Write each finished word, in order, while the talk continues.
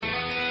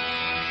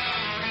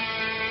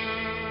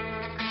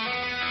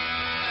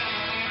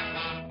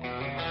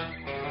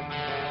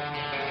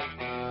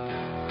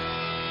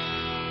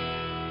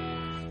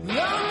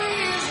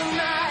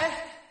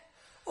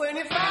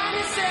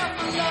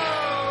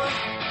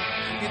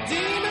Your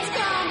demons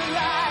come to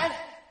light,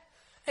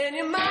 and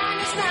your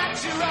mind is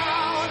not your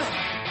own.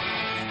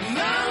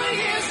 Lonely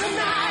is the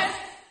night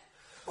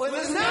when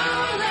there's no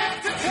one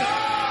left to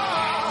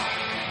call.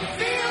 You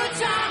feel the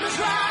time is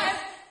right,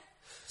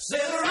 say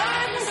the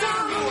writing's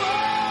on the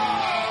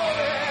wall.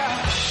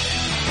 Yeah.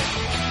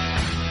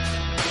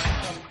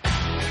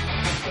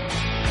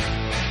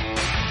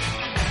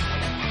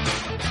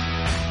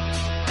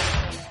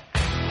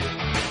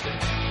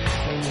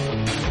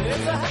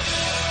 It's a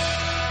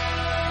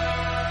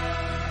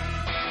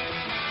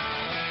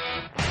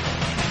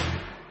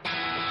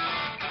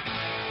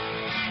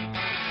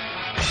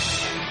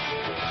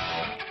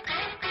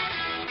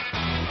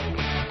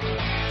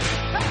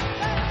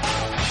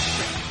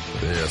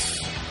This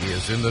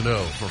is In the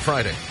Know for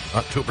Friday,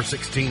 October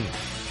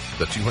 16th,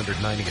 the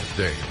 290th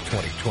day of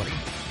 2020.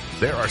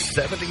 There are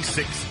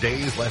 76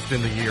 days left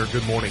in the year.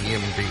 Good morning,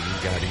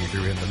 MD, guiding you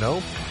through In the Know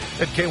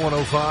at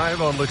K105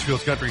 on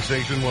Litchfield's Country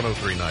Station,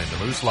 103.9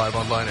 The Moose, live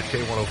online at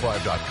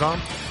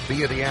K105.com,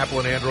 via the Apple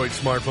and Android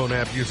smartphone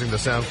app using the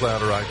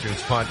SoundCloud or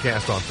iTunes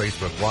podcast, on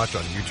Facebook Watch,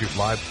 on YouTube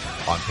Live,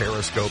 on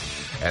Periscope.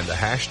 And the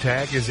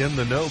hashtag is In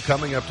the Know.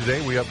 Coming up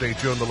today, we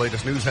update you on the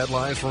latest news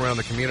headlines from around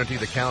the community,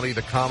 the county,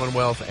 the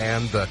Commonwealth,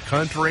 and the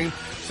country.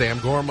 Sam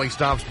Gormley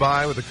stops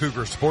by with a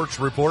Cougar Sports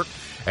Report,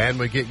 and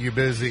we get you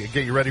busy,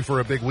 get you ready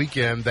for a big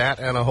weekend. That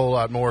and a whole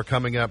lot more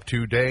coming up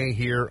today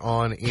here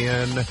on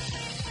In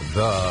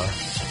the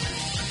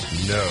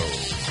Know.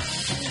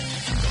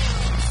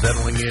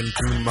 Settling in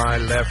to my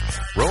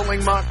left,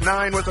 rolling Mach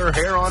 9 with her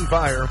hair on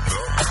fire,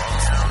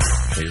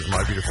 is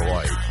my beautiful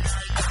wife,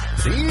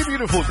 the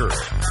beautiful girl.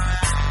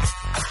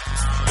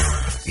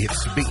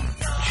 It's Beach.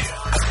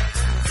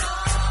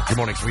 Good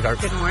morning, sweetheart.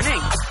 Good morning.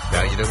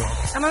 How you doing?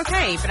 I'm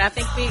okay, but I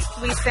think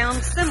we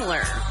sound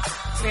similar.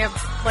 We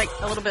have like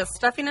a little bit of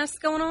stuffiness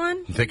going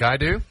on. You think I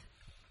do?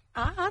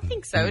 I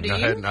think so. Do I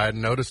you?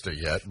 hadn't noticed it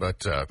yet,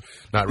 but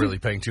not really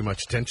paying too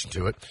much attention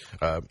to it.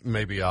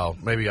 Maybe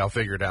I'll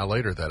figure it out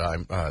later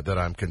that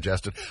I'm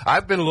congested.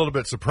 I've been a little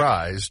bit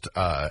surprised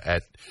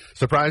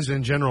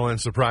in general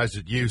and surprised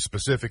at you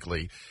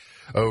specifically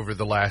over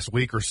the last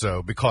week or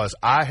so, because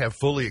I have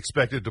fully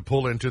expected to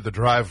pull into the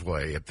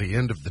driveway at the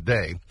end of the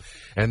day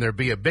and there'd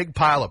be a big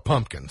pile of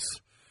pumpkins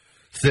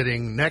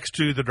sitting next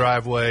to the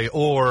driveway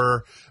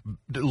or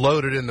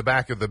loaded in the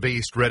back of the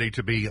beast ready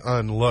to be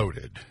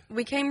unloaded.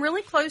 We came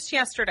really close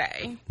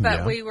yesterday, but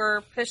Yeah. we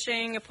were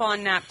pushing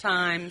upon nap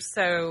time,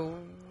 so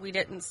we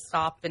didn't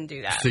stop and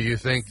do that. So you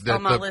think that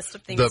on my list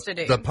of things to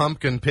do. The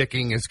pumpkin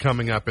picking is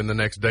coming up in the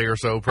next day or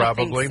so,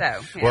 probably? I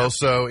think so, yeah. Well,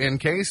 so in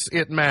case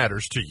it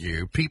matters to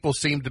you, people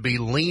seem to be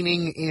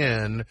leaning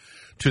in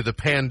to the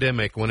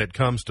pandemic when it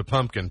comes to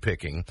pumpkin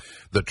picking.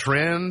 The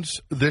trends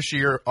this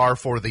year are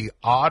for the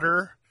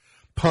odder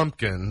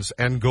pumpkins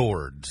and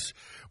gourds.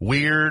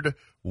 Weird,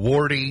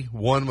 warty,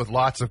 one with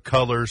lots of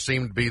colors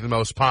seem to be the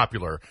most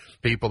popular.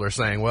 People are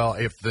saying, well,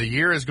 if the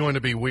year is going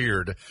to be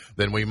weird,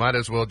 then we might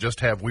as well just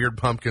have weird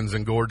pumpkins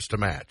and gourds to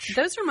match.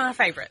 Those are my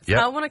favorites. Yep.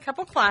 I want a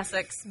couple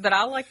classics, but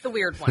I like the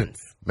weird ones.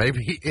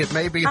 It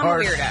may be I'm a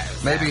hard.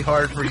 weirdo, Maybe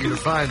hard for you to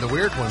find the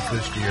weird ones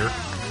this year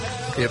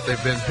if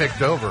they've been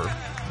picked over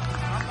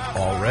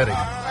already,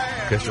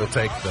 because you'll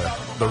take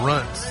the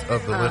runts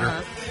of the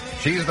litter.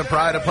 She's the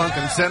pride of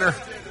Pumpkin Center,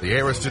 the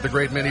heiress to the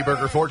great mini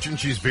burger fortune.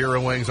 She's Vera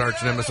Wang's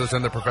arch nemesis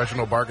and the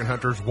professional bargain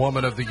hunter's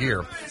woman of the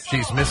year.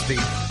 She's Misty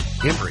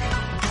Embry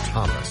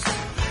Thomas.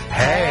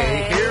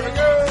 Hey, here we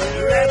go.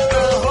 Let the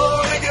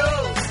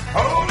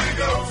Holy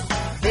Ghost,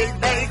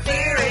 Big Bang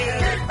Theory,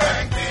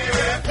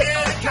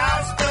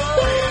 Pentecostal,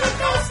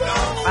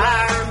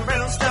 fire and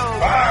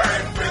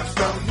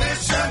brimstone,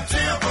 mission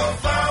temple,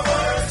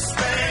 fireworks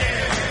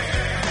stand.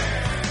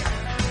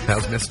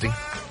 How's Misty?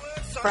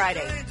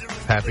 Friday.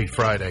 Happy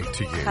Friday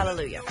to you.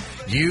 Hallelujah.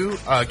 You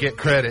get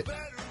credit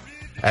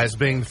as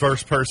being the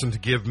first person to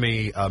give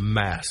me a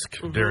mask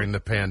during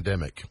the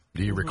pandemic.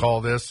 Do you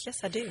recall this?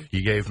 Yes, I do.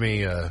 You gave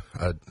me a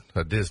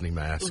Disney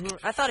mask.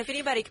 I thought if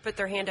anybody could put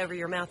their hand over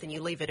your mouth and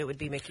you leave it, it would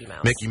be Mickey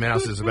Mouse. Mickey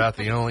Mouse is about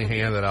the only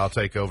hand that I'll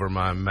take over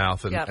my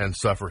mouth and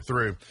suffer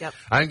through. Yep.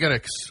 I'm going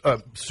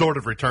to sort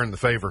of return the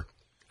favor.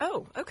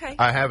 Oh, okay.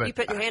 I haven't. You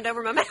put your hand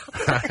over my mouth?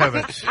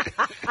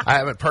 I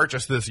haven't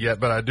purchased this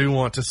yet, but I do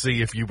want to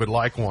see if you would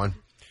like one.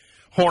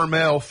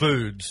 Hormel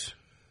Foods,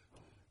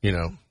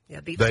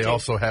 beef they stew.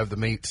 also have the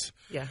meats.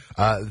 Yeah.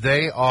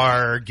 They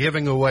are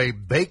giving away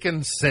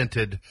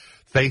bacon-scented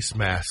face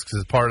masks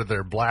as part of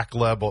their black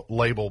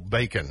label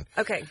bacon.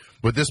 Okay.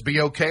 Would this be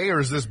okay, or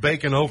is this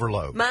bacon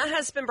overload? My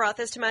husband brought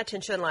this to my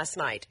attention last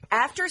night.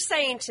 After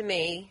saying to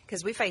me,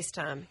 because we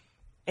FaceTime,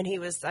 and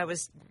I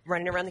was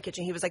running around the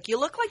kitchen, he was like, you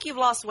look like you've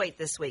lost weight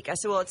this week. I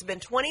said, well, it's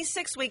been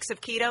 26 weeks of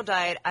keto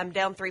diet. I'm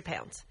down 3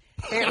 pounds.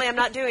 Apparently, I'm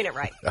not doing it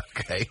right.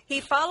 Okay. He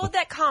followed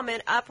that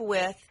comment up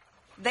with,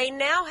 they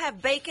now have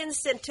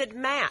bacon-scented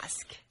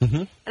mask. Mm-hmm.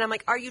 And I'm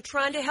like, are you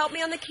trying to help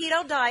me on the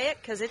keto diet?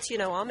 Because it's,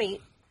 all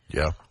meat.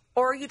 Yeah.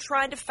 Or are you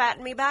trying to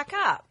fatten me back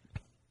up?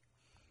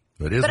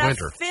 It is but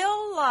winter. I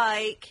feel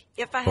like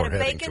if I had Or a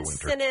heading to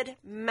bacon-scented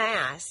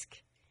mask,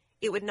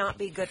 it would not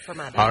be good for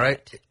my diet. All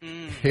right.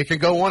 It can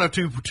go one of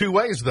two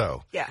ways,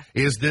 though. Yeah.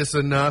 Is this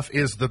enough?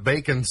 Is the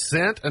bacon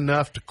scent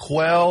enough to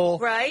quell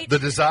Right. the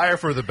desire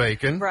for the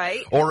bacon?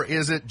 Right. Or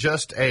is it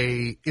just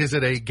a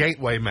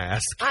gateway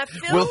mask? I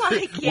feel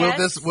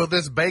yes. Will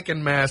this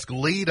bacon mask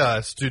lead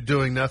us to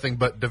doing nothing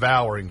but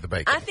devouring the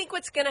bacon? I think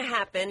what's going to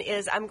happen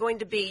is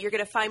you're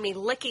going to find me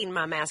licking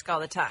my mask all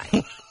the time.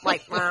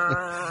 Like,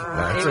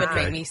 It would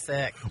make me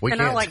sick. We and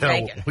can't I like tell.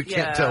 bacon. We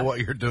can't tell what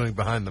you're doing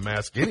behind the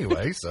mask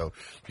anyway. So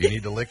you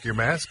need to lick your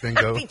mask and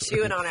I'll be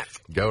chewing on it.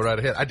 go right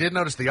ahead. I did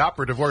notice the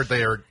operative word.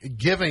 They are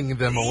giving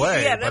them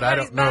away, Yeah, but I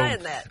nobody's don't know.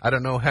 buying that. I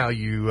don't know how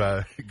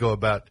you go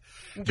about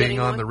being Getting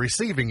on one? the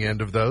receiving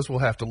end of those. We'll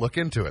have to look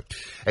into it.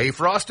 A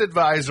frost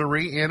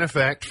advisory in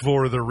effect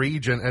for the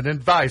region. An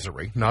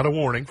advisory, not a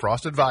warning.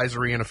 Frost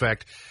advisory in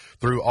effect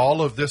through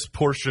all of this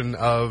portion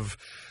of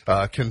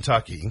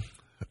Kentucky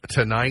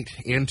tonight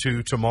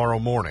into tomorrow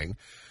morning.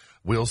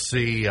 We'll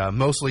see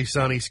mostly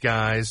sunny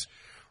skies,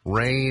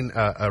 rain,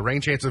 a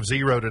rain chance of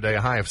 0 today,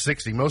 a high of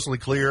 60, mostly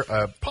clear,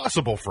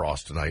 possible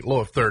frost tonight,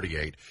 low of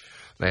 38.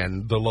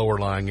 And the lower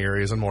lying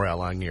areas and more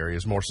outlying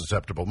areas more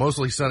susceptible.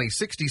 Mostly sunny,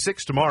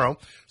 66 tomorrow.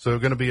 So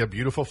going to be a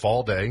beautiful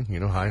fall day,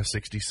 high of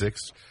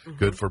 66.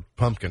 Good for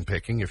pumpkin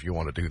picking if you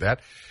want to do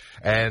that.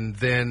 And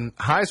then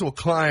highs will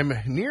climb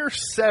near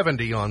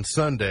 70 on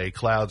Sunday.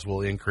 Clouds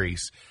will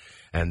increase.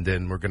 And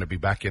then we're going to be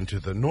back into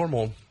the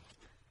normal,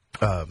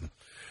 going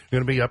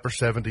to be upper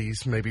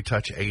 70s, maybe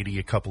touch 80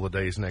 a couple of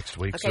days next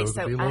week. Okay,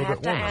 so it'll be a I little have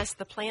bit to warmer. ask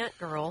the plant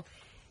girl,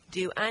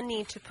 do I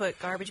need to put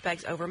garbage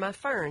bags over my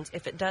ferns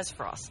if it does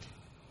frost?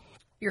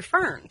 Your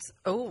ferns.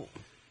 Oh.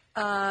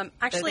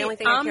 Actually, only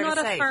thing I I'm care to not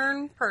a say.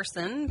 fern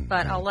person,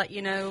 but I'll let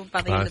you know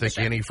by the end I of the think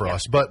show. any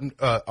frost. But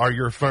are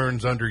your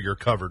ferns under your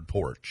covered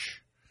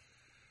porch?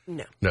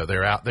 No. No,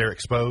 they're out there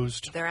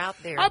exposed. They're out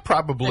there. I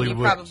probably Then you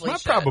would. probably I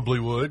should. probably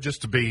would,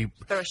 just to be.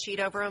 Throw a sheet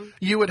over them.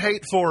 You would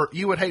hate for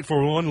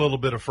one little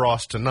bit of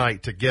frost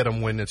tonight to get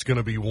them when it's going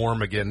to be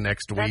warm again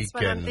next week. That's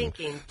what I'm and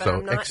thinking. But so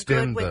I'm not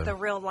extend good with the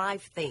real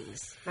life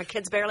things. My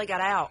kids barely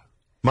got out.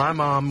 My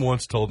mom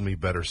once told me,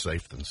 "Better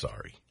safe than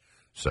sorry."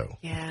 So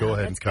Yeah, go ahead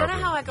that's and cover kind of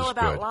them. how I go Just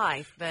about ahead.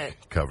 life.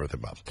 But Cover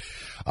them up.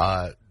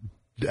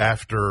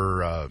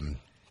 After a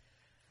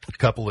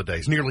couple of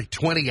days, nearly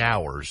 20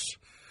 hours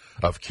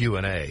of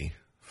Q&A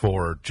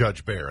for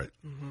Judge Barrett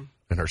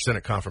in her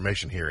Senate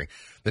confirmation hearing,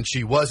 then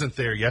she wasn't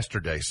there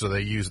yesterday, so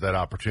they used that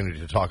opportunity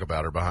to talk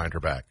about her behind her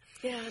back.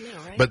 yeah, I know,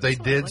 right? But they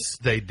That's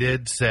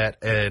did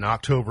set an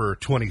October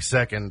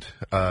 22nd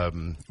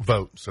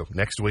vote. So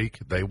next week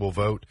they will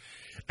vote,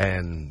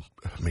 and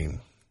I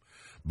mean,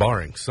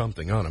 barring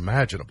something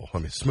unimaginable,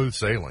 smooth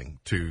sailing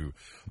to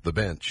the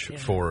bench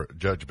for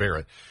Judge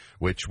Barrett,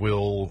 which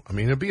will,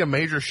 it'll be a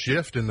major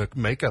shift in the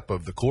makeup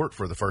of the court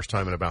for the first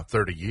time in about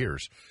 30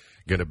 years.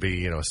 Going to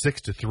be, a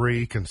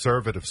 6-3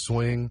 conservative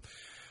swing.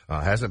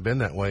 Hasn't been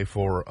that way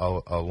for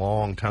a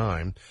long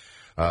time.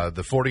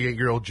 The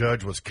 48-year-old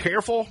judge was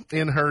careful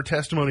in her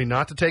testimony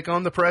not to take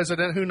on the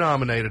president who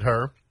nominated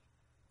her.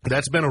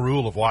 That's been a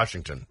rule of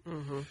Washington.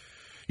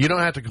 You don't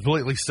have to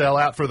completely sell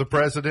out for the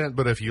president,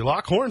 but if you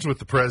lock horns with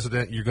the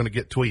president, you're going to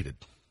get tweeted.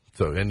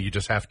 So, and you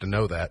just have to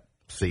know that.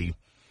 See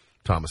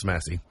Thomas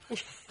Massey.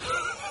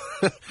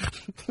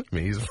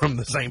 He's from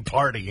the same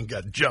party and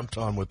got jumped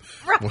on with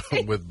both.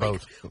 Wait, with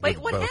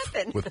what both,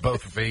 happened? With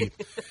both feet.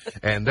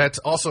 And that's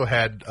also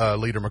had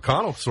Leader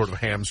McConnell sort of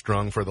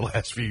hamstrung for the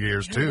last few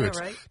years too. Yeah, It's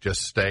right.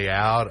 just stay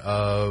out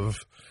of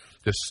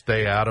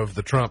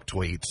the Trump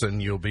tweets,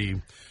 and you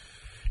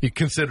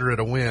consider it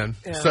a win.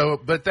 Yeah. So,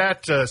 but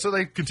so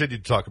they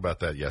continued to talk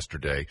about that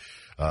yesterday.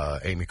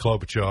 Amy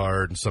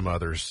Klobuchar and some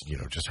others,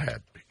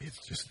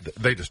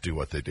 they just do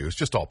what they do. It's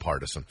just all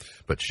partisan.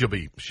 But she'll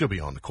be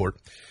on the court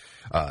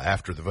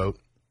after the vote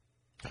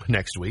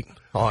next week.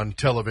 On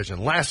television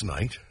last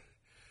night,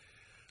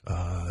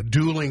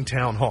 dueling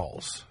town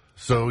halls.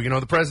 So,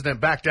 the president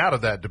backed out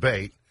of that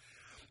debate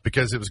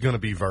because it was going to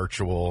be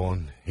virtual,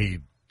 and he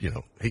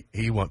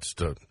wants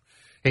to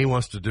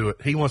do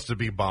it. He wants to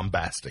be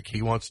bombastic.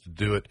 He wants to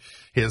do it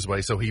his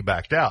way, so he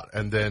backed out.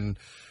 And then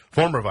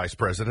former Vice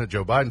President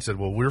Joe Biden said,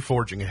 well, we're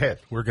forging ahead.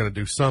 We're going to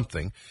do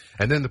something.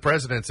 And then the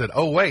president said,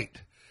 oh,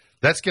 wait,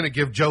 that's going to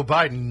give Joe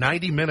Biden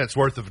 90 minutes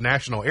worth of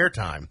national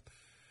airtime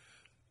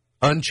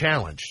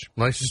unchallenged.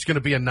 Well, it's just going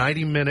to be a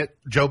 90-minute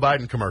Joe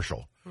Biden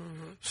commercial.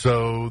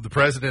 So the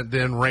president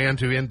then ran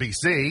to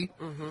NBC.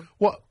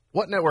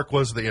 What network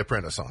was The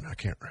Apprentice on? I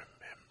can't remember.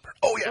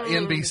 Oh, yeah,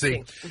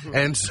 NBC.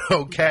 And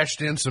so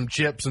cashed in some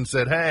chips and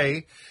said,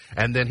 hey.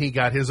 And then he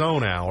got his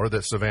own hour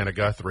that Savannah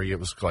Guthrie, it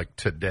was like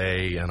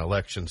Today, an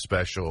election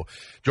special.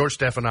 George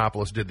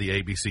Stephanopoulos did the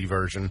ABC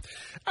version.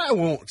 I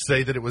won't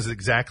say that it was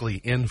exactly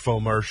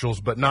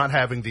infomercials, but not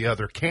having the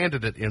other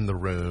candidate in the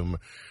room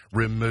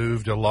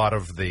removed a lot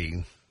of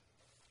the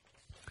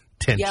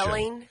tension,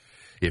 Yelling,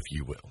 if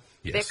you will.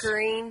 Yes.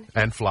 bickering,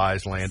 And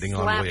flies landing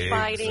on slap wigs.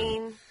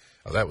 fighting.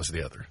 Oh, that was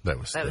the other. That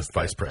was the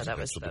vice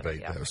presidential debate.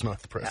 yeah. That was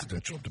not the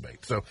presidential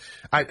debate. So,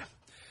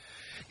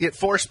 it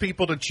forced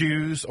people to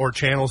choose or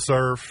channel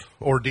surf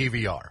or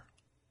DVR.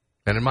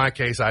 And in my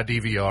case, I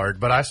DVR'd,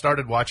 but I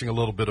started watching a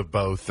little bit of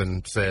both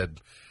and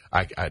said,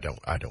 I don't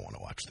want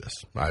to watch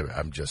this.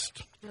 I'm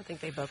just. I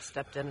think they both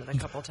stepped in it a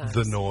couple times.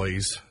 The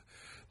noise.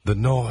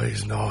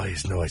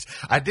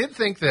 I did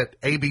think that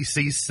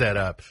ABC's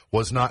setup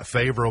was not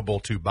favorable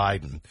to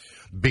Biden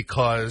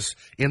because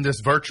in this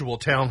virtual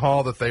town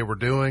hall that they were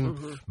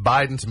doing,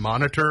 Biden's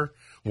monitor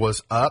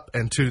was up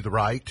and to the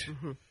right.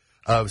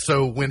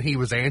 So when he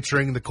was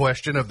answering the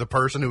question of the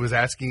person who was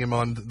asking him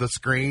on the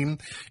screen,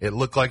 it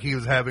looked like he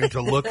was having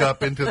to look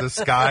up into the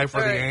sky for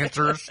the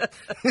answers.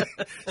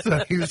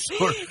 So he was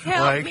sort of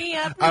Help me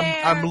up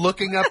there. I'm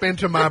looking up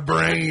into my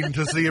brain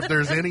to see if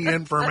there's any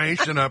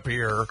information up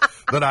here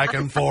that I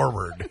can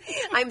forward.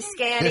 I'm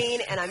scanning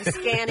and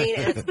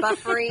it's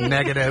buffering.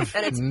 Negative.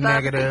 And it's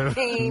Negative.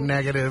 buffering.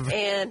 Negative.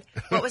 And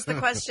what was the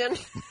question?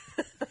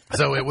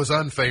 So it was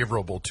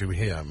unfavorable to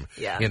him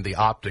Yeah. in the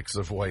optics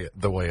of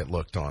the way it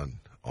looked on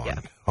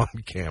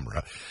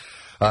camera.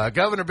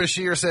 Governor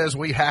Beshear says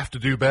we have to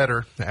do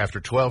better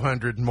after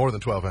more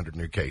than 1,200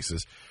 new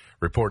cases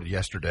reported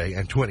yesterday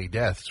and 20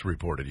 deaths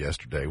reported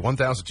yesterday.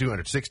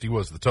 1,260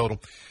 was the total.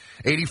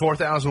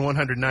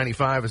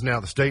 84,195 is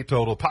now the state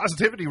total.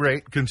 Positivity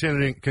rate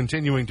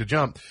continuing to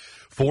jump,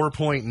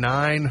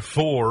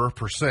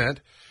 4.94%,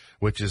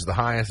 which is the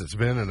highest it's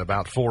been in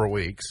about 4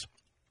 weeks.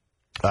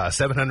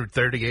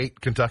 738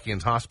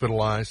 Kentuckians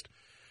hospitalized.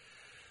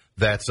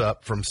 That's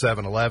up from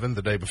 711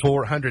 the day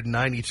before.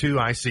 192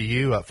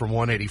 ICU, up from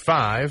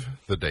 185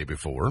 the day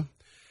before.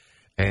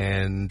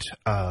 And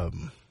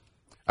I'm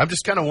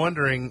just kind of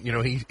wondering,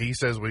 he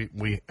says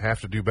we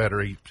have to do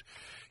better.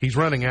 He's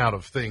running out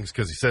of things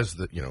because he says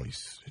that,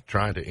 he's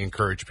trying to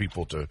encourage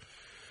people to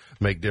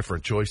make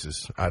different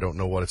choices. I don't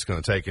know what it's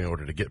going to take in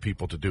order to get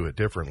people to do it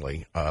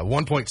differently.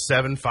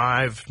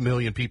 1.75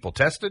 million people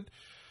tested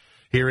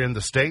here in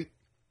the state.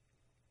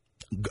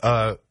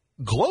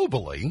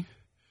 Globally,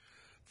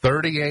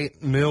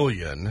 38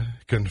 million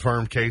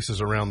confirmed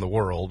cases around the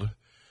world,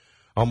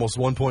 almost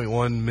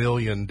 1.1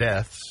 million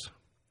deaths.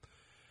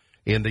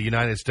 In the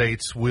United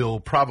States,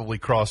 we'll probably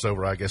cross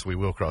over, I guess we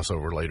will cross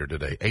over later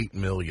today, 8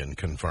 million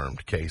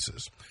confirmed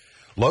cases.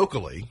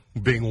 Locally,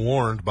 being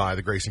warned by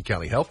the Grayson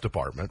County Health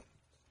Department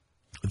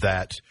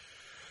that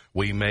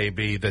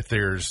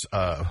there's,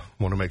 want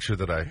to make sure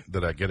that I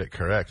get it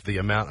correct, the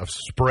amount of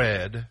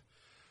spread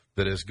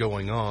that is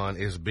going on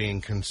is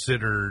being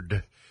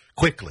considered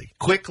quickly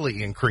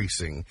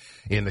increasing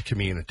in the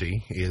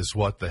community is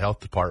what the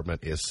health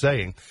department is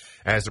saying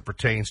as it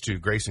pertains to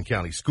Grayson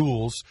County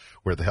schools,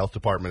 where the health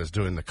department is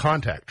doing the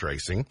contact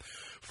tracing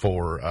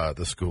for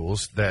the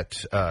schools.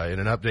 That in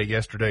an update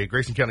yesterday,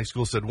 Grayson County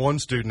Schools said 1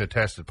 student had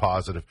tested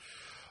positive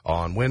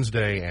on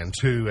Wednesday and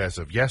 2 as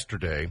of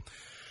yesterday.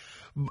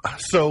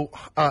 So,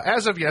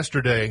 as of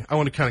yesterday, I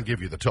want to kind of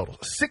give you the total.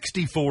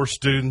 64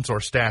 students or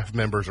staff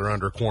members are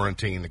under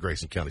quarantine in the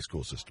Grayson County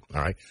school system,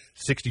 all right?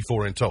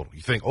 64 in total.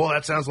 You think,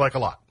 that sounds like a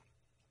lot.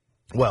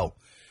 Well,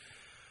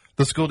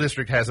 the school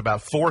district has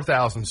about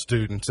 4,000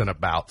 students and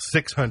about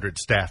 600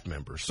 staff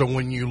members. So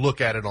when you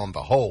look at it on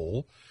the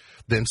whole,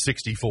 then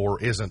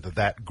 64 isn't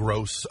that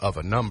gross of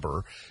a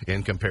number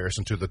in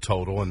comparison to the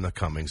total and the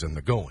comings and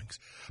the goings.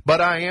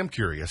 But I am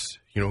curious.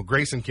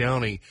 Grayson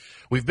County,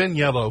 we've been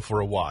yellow for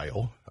a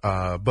while,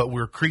 but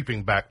we're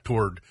creeping back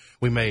toward,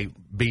 we may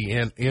be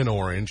in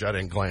orange. I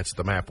didn't glance at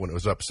the map when it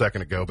was up a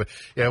second ago, but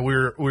yeah,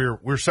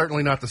 we're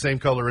certainly not the same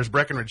color as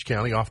Breckenridge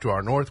County off to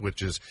our north,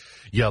 which is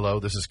yellow.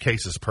 This is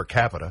cases per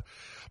capita.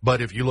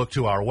 But if you look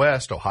to our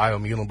west, Ohio,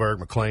 Muhlenberg,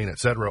 McLean, et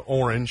cetera,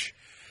 orange.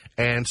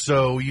 And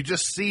so you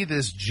just see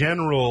this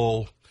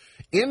general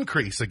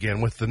increase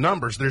again with the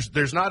numbers.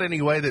 There's not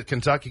any way that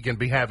Kentucky can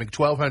be having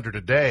 1,200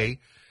 a day.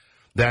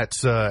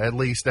 That's at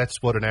least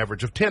that's what an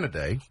average of 10 a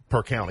day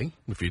per county,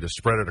 if you just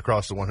spread it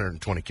across the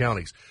 120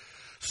 counties.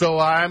 So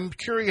I'm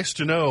curious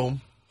to know,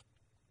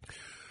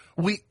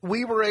 we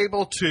were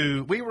able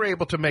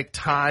to make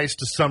ties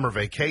to summer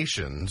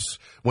vacations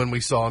when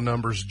we saw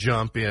numbers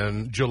jump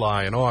in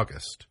July and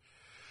August.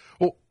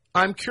 Well,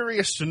 I'm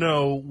curious to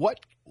know what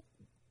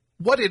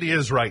it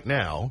is right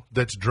now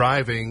that's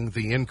driving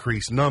the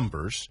increased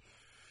numbers.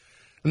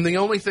 And the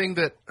only thing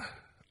that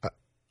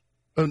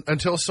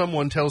until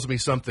someone tells me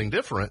something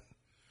different,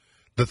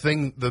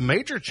 the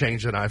major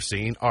change that I've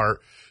seen are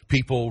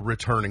people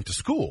returning to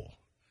school.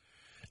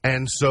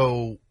 And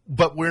so,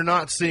 but we're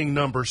not seeing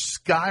numbers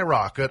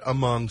skyrocket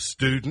among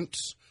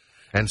students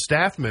and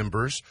staff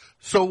members.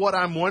 So what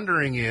I'm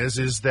wondering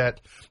is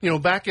that,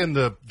 back in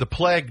the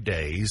plague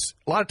days,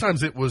 a lot of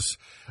times it was,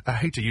 I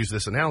hate to use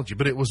this analogy,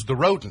 but it was the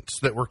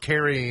rodents that were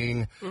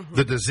carrying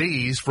the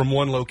disease from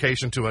one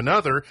location to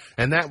another,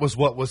 and that was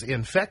what was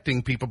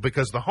infecting people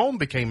because the home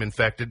became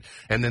infected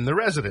and then the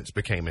residents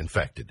became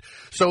infected.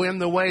 So in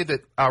the way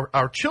that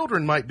our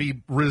children might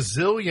be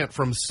resilient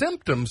from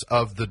symptoms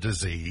of the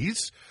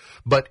disease,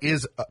 but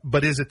is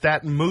it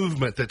that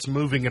movement that's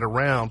moving it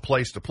around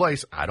place to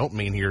place? I don't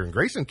mean here in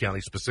Grayson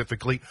County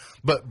specifically,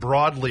 but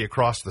broadly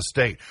across the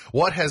state.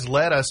 What has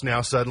led us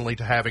now suddenly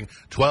to having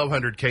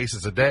 1,200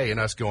 cases a day and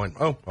us going,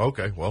 oh,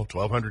 okay, well,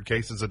 1,200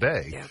 cases a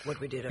day. Yeah, what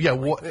do we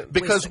do?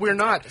 Because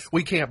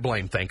we can't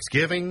blame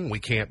Thanksgiving. We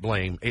can't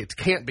blame, it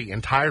can't be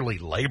entirely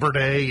Labor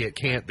Day. It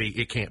can't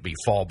be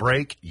fall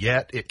break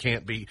yet. It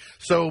can't be.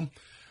 So,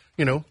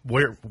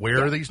 where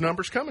are these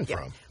numbers coming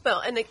from? Well,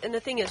 and the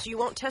thing is, you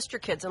won't test your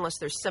kids unless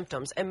there's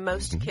symptoms. And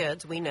most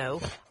kids, we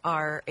know,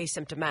 are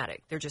asymptomatic.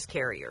 They're just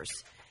carriers.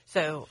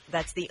 So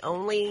that's the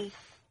only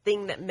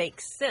thing that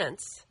makes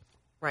sense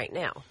right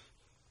now.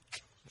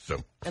 So,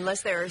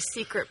 unless there are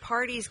secret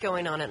parties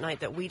going on at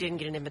night that we didn't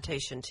get an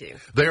invitation to.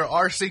 There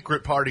are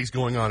secret parties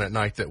going on at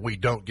night that we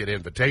don't get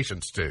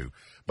invitations to,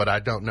 but I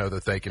don't know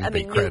that they can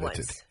be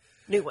credited.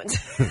 New ones.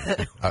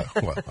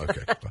 Well,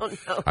 okay. I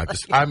don't know.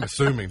 I'm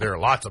assuming there are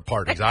lots of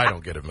parties I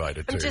don't get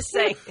invited to. I'm just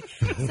saying,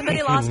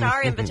 somebody lost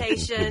our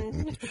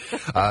invitation.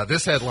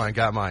 This headline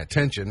got my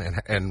attention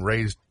and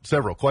raised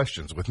several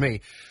questions with me.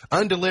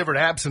 Undelivered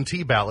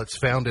absentee ballots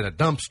found in a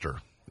dumpster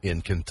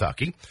in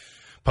Kentucky.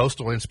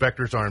 Postal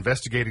inspectors are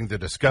investigating the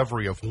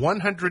discovery of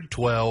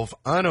 112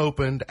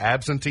 unopened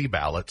absentee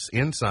ballots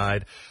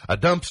inside a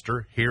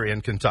dumpster here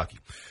in Kentucky.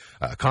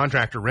 A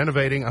contractor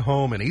renovating a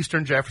home in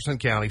eastern Jefferson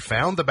County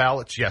found the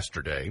ballots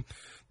yesterday.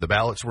 The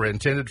ballots were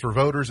intended for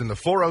voters in the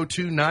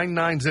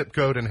 40299 zip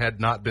code and had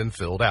not been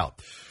filled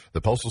out.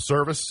 The Postal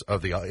Service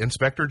of the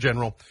Inspector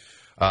General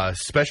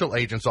special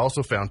agents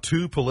also found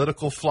 2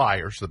 political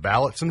flyers. The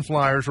ballots and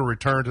flyers were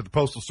returned to the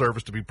Postal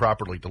Service to be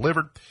properly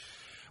delivered.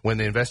 When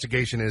the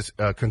investigation is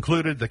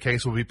concluded, the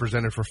case will be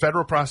presented for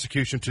federal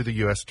prosecution to the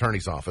U.S.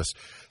 Attorney's Office.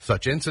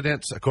 Such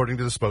incidents, according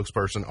to the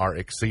spokesperson, are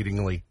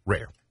exceedingly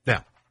rare.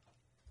 Now,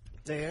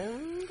 I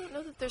don't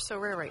know that they're so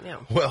rare right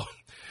now. well,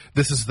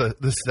 that's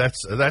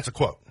a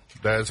quote.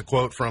 That is a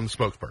quote from the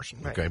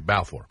spokesperson. Right. Okay,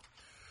 Balfour.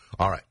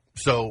 All right.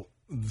 So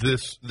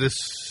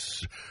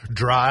this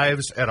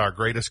drives at our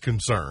greatest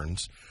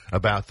concerns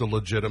about the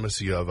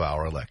legitimacy of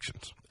our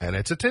elections, and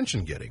it's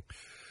attention getting.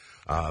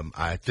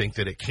 I think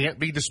that it can't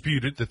be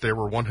disputed that there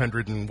were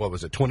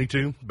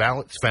 22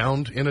 ballots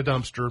found in a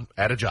dumpster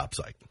at a job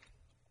site.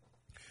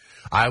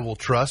 I will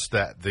trust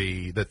that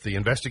the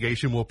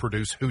investigation will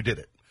produce who did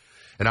it.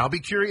 And I'll be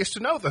curious to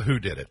know the who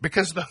did it,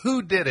 because the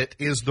who did it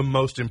is the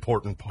most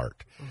important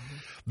part. Mm-hmm.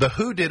 The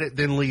who did it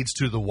then leads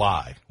to the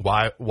why.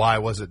 Why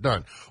was it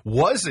done?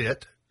 Was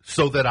it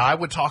so that I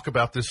would talk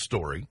about this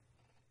story,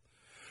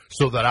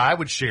 so that I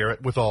would share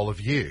it with all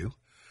of you,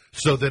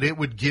 so that it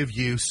would give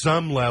you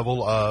some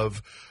level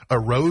of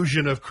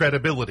erosion of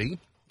credibility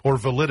or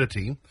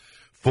validity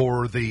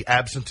for the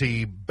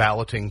absentee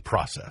balloting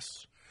process?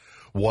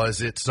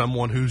 Was it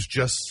someone who's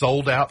just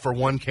sold out for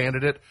one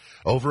candidate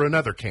over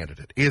another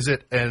candidate? Is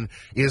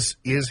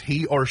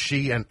he or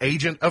she an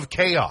agent of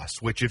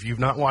chaos? Which, if you've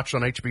not watched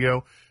on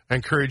HBO, I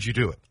encourage you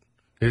to do it.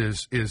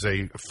 It is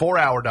a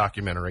 4-hour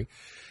documentary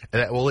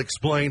that will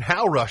explain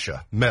how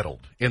Russia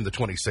meddled in the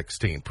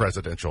 2016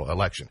 presidential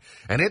election.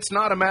 And it's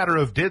not a matter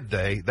of did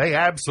they. They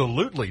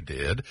absolutely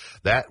did.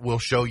 That will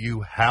show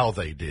you how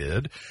they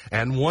did.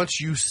 And once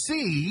you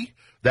see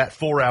that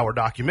 4-hour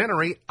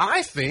documentary,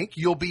 I think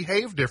you'll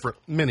behave different.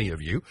 Many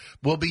of you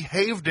will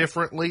behave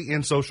differently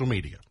in social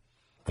media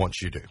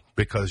once you do,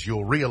 because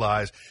you'll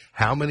realize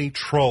how many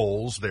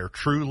trolls there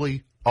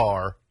truly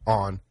are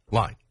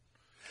online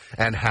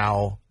and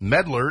how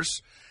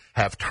meddlers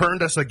have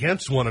turned us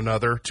against one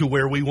another to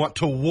where we want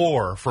to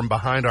war from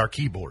behind our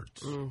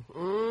keyboards.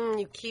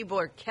 You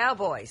keyboard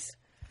cowboys.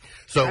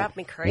 So Drive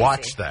me crazy.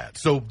 Watch that.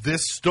 So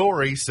this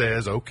story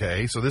says,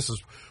 okay, so this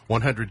is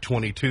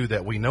 122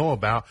 that we know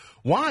about.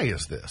 Why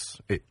is this?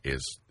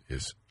 Is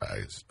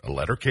a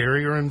letter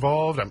carrier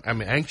involved?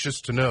 I'm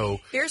anxious to know.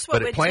 Here's what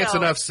but it plants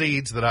tell. enough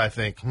seeds that I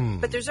think,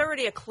 But there's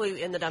already a clue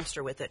in the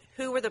dumpster with it.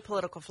 Who were the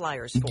political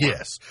flyers for?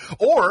 Yes.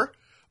 Or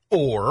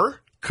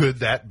could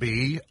that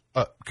be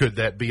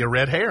a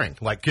red herring?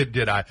 Like,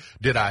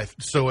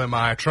 so am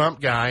I a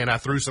Trump guy and I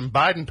threw some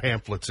Biden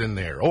pamphlets in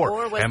there?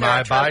 Or am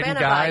I a Biden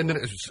guy? And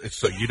then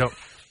so you don't.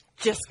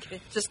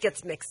 It just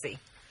gets mixy.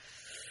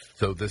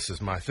 So this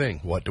is my thing.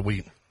 What do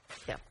we?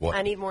 Yeah. What?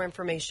 I need more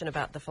information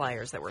about the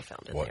flyers that were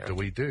found in there. What do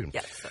we do?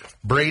 Yes.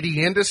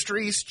 Brady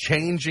Industries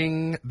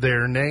changing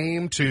their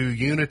name to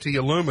Unity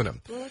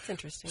Aluminum. Well, that's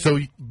interesting. So,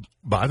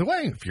 by the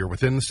way, if you're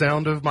within the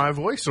sound of my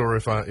voice, or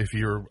if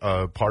you're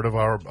part of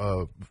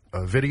our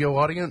video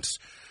audience,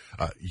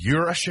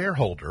 you're a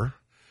shareholder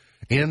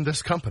in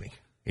this company.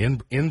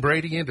 In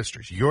Brady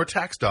Industries, your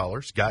tax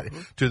dollars got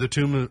to the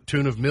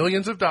tune of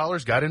millions of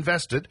dollars got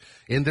invested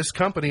in this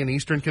company in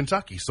eastern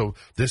Kentucky. So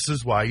this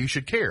is why you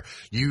should care.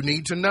 You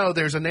need to know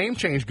there's a name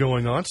change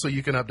going on so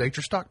you can update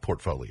your stock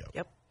portfolio.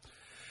 Yep.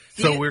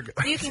 So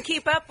you can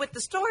keep up with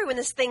the story when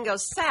this thing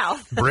goes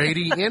south.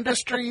 Brady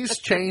Industries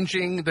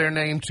changing their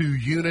name to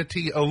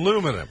Unity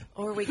Aluminum.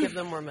 Or we give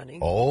them more money.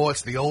 Oh,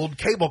 it's the old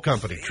cable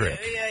company trick.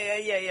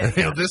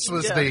 Yeah. This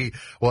was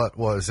what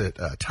was it?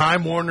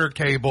 Time Warner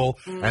Cable,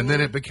 and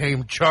then it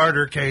became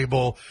Charter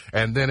Cable,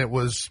 and then it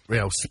was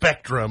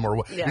Spectrum,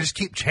 or you just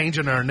keep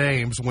changing our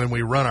names when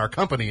we run our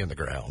company in the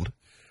ground.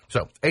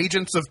 So,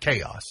 Agents of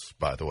Chaos,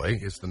 by the way,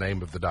 is the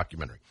name of the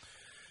documentary.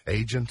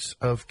 Agents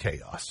of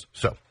Chaos.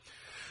 So,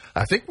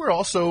 I think we're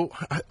also,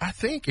 I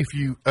think if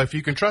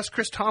you can trust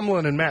Chris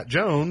Tomlin and Matt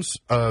Jones,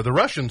 the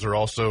Russians are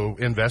also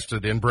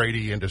invested in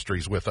Brady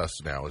Industries with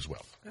us now as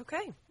well.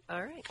 Okay.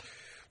 All right.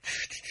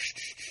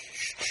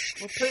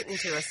 Well, Putin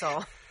to us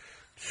all.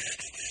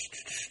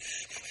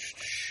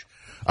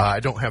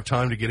 I don't have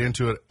time to get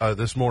into it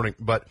this morning,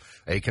 but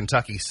a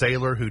Kentucky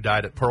sailor who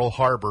died at Pearl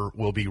Harbor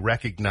will be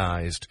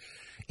recognized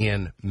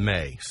in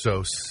May.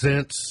 So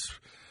since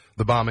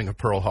the bombing of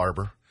Pearl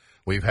Harbor,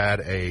 we've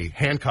had a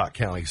Hancock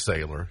County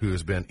sailor who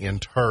has been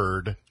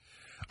interred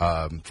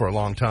for a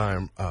long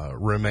time,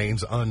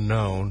 remains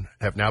unknown,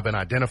 have now been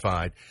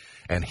identified,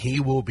 and he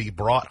will be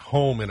brought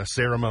home in a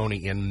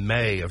ceremony in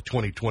May of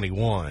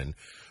 2021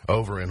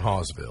 over in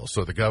Hawesville.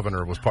 So the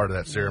governor was part of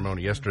that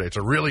ceremony yesterday. It's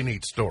a really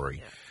neat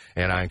story.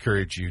 And I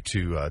encourage you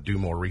to do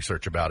more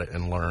research about it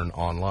and learn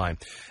online.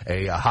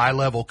 A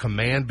high-level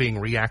command being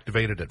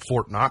reactivated at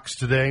Fort Knox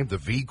today. The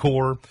V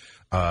Corps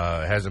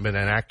hasn't been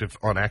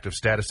on active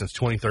status since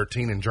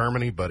 2013 in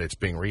Germany, but it's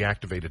being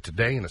reactivated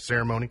today in a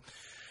ceremony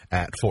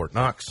at Fort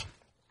Knox.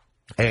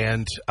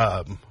 And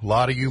a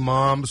lot of you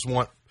moms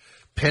want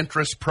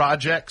Pinterest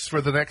projects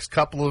for the next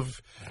couple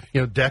of,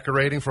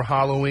 decorating for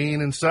Halloween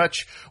and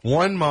such.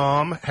 One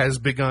mom has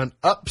begun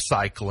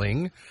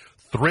upcycling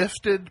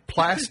thrifted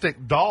plastic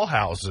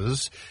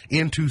dollhouses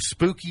into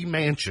spooky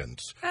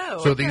mansions. Oh,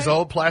 so these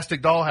old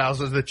plastic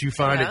dollhouses that you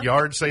find at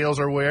yard sales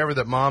or wherever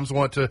that moms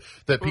want to,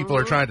 that people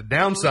are trying to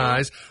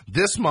downsize,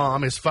 this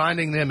mom is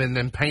finding them and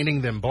then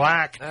painting them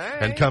black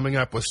and coming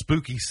up with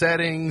spooky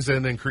settings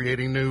and then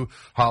creating new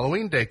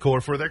Halloween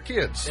decor for their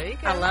kids. There you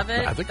go. I love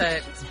it. I think but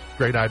it's a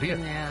great idea.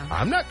 Yeah.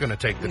 I'm not going to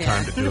take the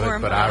time to do it,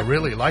 but I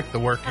really like the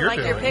work I you're like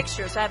doing. your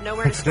pictures. I have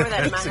nowhere to store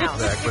that in my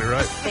house. Exactly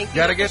right. Thank you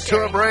Got to for get to a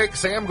sharing. break.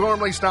 Sam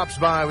Gormley stops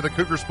by with a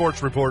Cougar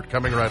Sports Report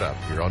coming right up.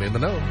 You're on In the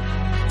Know.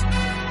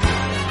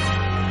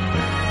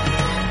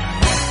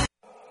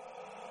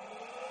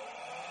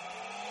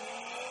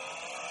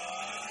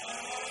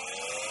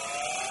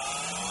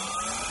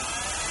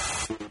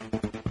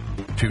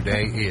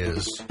 Today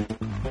is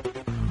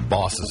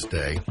Boss's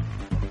Day.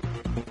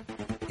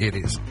 It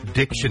is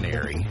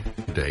Dictionary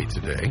Day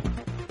today.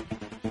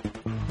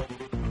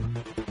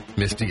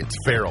 Misty, it's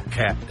Feral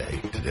Cat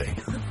Day today.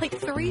 Like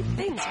three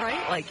things,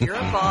 right? Like you're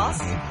a boss,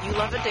 you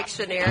love a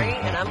dictionary,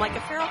 and I'm like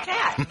a feral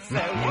cat. So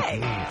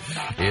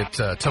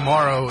yay!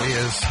 Tomorrow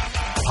is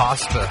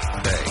Pasta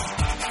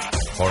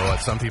Day, or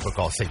what some people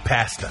call,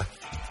 pasta.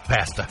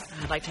 Pasta.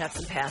 I'd like to have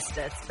some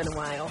pasta. It's been a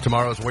while.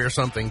 Tomorrow's Wear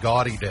Something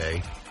Gaudy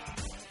Day.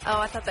 Oh,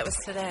 I thought that was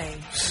today.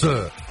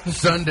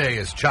 Sunday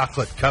is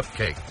Chocolate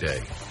Cupcake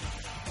Day.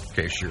 In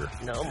case you're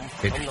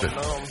interested.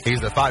 He's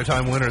the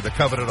 5-time winner of the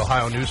coveted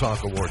Ohio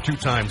Newshawk Award,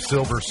 2-time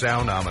Silver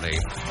Sound nominee,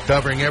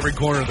 covering every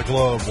corner of the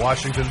globe: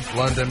 Washington,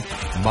 London,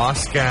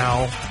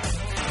 Moscow,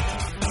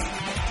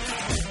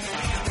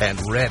 and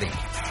Reading.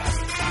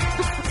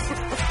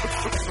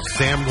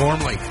 Sam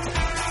Gormley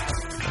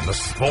and the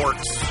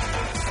sports.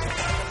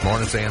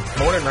 Morning, Sam.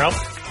 Morning,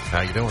 Ralph.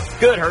 How you doing?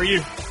 Good. How are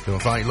you? Doing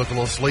fine. You look a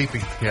little sleepy.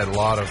 You had a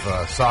lot of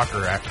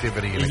soccer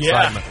activity and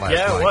excitement last night.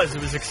 Yeah, it was.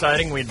 It was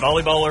exciting. We had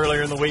volleyball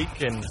earlier in the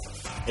week, and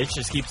it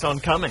just keeps on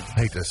coming.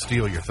 I hate to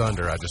steal your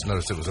thunder. I just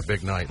noticed it was a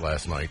big night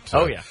last night.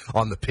 Oh, yeah.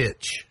 On the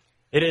pitch.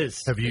 It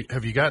is. Have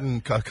you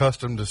gotten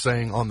accustomed to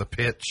saying on the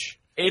pitch?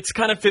 It's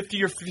kind of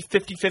 50 or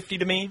 50-50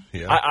 to me.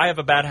 Yeah. I have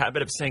a bad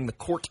habit of saying the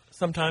court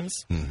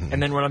sometimes. Mm-hmm.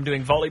 And then when I'm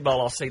doing volleyball,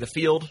 I'll say the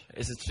field.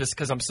 It's just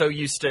because I'm so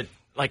used to,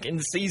 like, in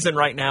the season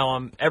right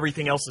now,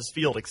 everything else is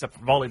field except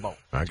for volleyball.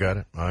 I got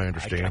it. I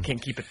understand. I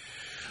can't keep it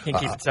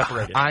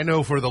separated. I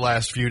know for the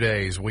last few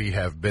days we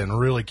have been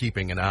really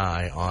keeping an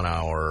eye on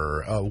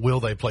our will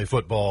they play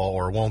football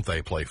or won't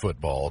they play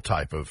football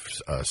type of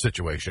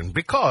situation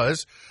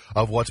because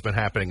of what's been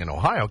happening in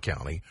Ohio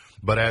County.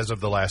 But as of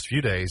the last few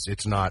days,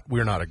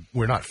 we're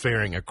not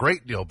faring a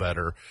great deal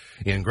better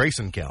in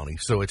Grayson County.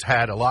 So it's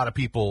had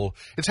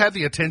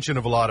the attention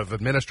of a lot of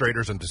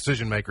administrators and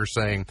decision makers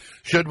saying,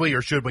 should we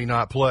or should we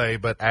not play?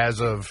 But as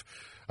of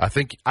I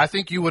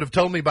think you would have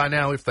told me by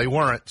now if they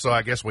weren't, so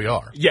I guess we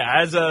are.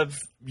 Yeah, as of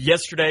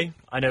yesterday,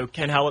 I know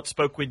Ken Hallett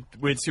spoke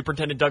with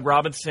Superintendent Doug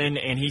Robinson,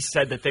 and he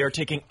said that they are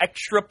taking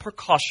extra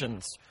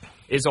precautions.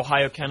 Is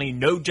Ohio County,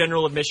 no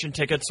general admission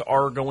tickets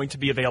are going to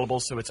be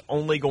available, so it's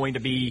only going to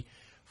be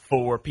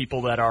for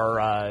people that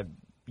are,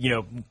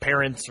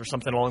 parents or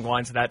something along the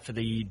lines of that for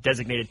the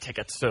designated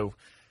tickets. So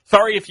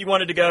sorry if you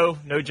wanted to go.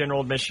 No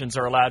general admissions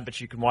are allowed,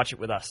 but you can watch it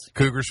with us.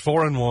 Cougars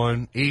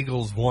 4-1,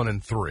 Eagles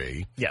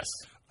 1-3. Yes.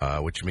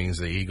 Which means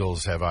the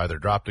Eagles have either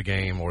dropped a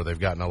game or they've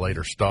gotten a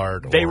later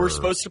start. They were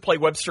supposed to play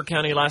Webster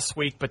County last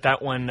week, but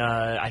that one,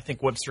 I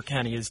think Webster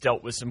County has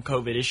dealt with some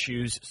COVID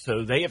issues,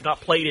 so they have not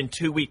played in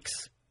 2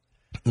 weeks.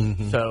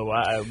 Mm-hmm.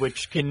 So,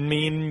 which can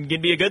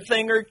be a good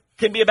thing or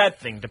can be a bad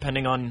thing,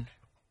 depending on,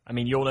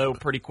 you'll know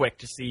pretty quick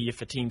to see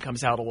if a team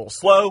comes out a little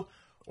slow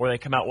or they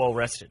come out well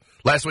rested.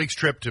 Last week's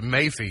trip to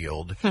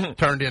Mayfield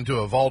turned into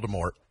a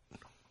Voldemort.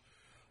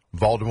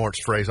 Voldemort's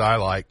phrase I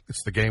like,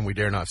 it's the game we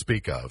dare not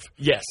speak of.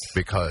 Yes.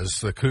 Because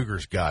the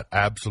Cougars got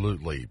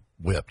absolutely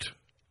whipped.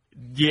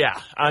 Yeah.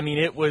 I mean,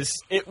 it was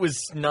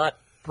not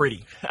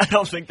pretty. I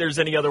don't think there's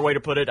any other way to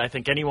put it. I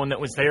think anyone that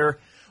was there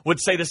would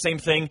say the same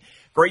thing.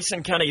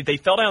 Grayson County, they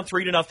fell down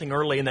 3-0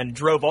 early and then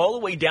drove all the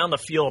way down the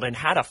field and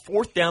had a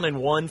 4th down and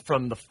 1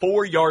 from the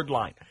 4-yard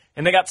line.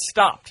 And they got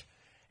stopped.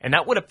 And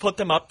that would have put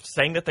them up,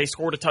 saying that they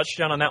scored a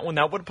touchdown on that one,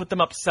 that would have put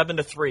them up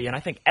 7-3. And I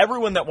think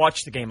everyone that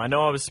watched the game, I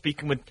know I was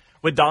speaking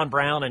with Don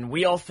Brown, and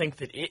we all think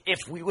that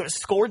if we would have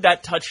scored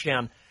that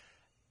touchdown,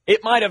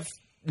 it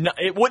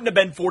wouldn't have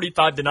been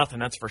 45-0,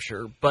 that's for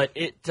sure. But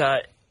it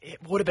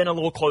would have been a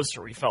little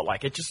closer, we felt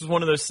like. It just was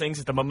one of those things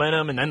that the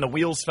momentum, and then the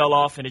wheels fell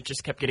off, and it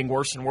just kept getting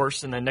worse and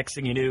worse. And then next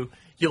thing you knew,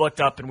 you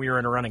looked up, and we were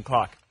in a running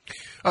clock.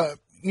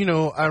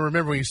 I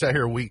remember when you sat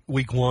here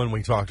week one,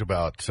 we talked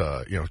about,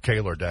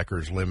 Kaylor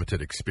Decker's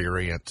limited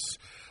experience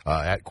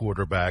at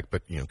quarterback,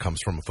 but,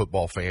 comes from a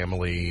football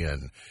family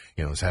and,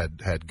 has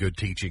had good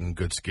teaching,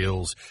 good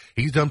skills.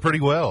 He's done pretty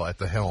well at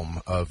the helm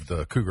of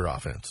the Cougar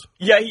offense.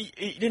 Yeah, he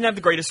didn't have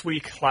the greatest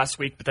week last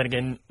week, but then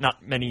again,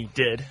 not many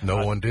did.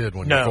 No one did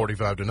when you're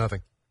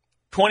 45-0.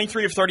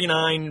 23 of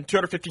 39,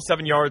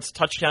 257 yards,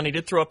 touchdown. He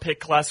did throw a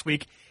pick last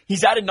week.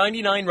 He's added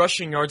 99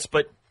 rushing yards,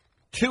 but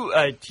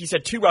he's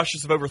had 2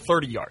 rushes of over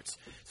 30 yards.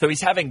 So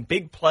he's having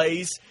big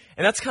plays.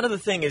 And that's kind of the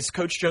thing, is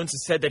Coach Jones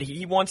has said that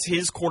he wants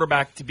his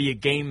quarterback to be a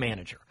game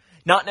manager.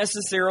 Not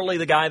necessarily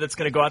the guy that's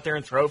going to go out there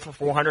and throw for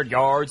 400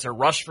 yards or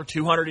rush for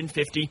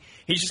 250.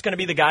 He's just going to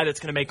be the guy that's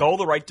going to make all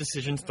the right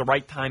decisions at the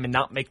right time and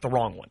not make the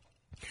wrong one.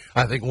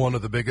 I think one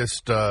of the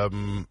biggest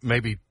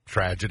maybe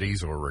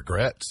tragedies or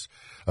regrets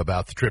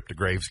about the trip to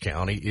Graves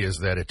County is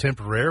that it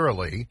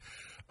temporarily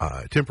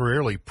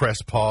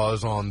pressed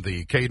pause on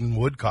the Caden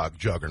Woodcock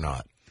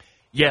juggernaut.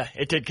 Yeah,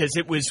 it did, because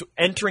it was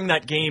entering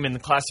that game in the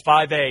Class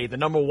 5A. The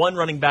number 1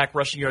 running back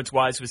rushing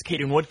yards-wise was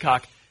Caden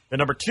Woodcock. The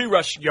number 2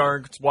 rushing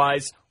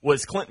yards-wise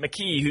was Clint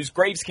McKee, who's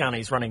Graves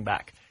County's running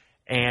back.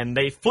 And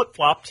they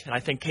flip-flopped, and I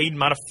think Caden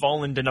might have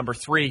fallen to number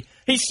 3.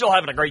 He's still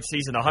having a great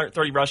season,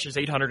 130 rushes,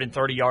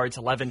 830 yards,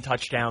 11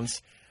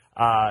 touchdowns.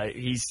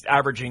 He's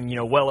averaging,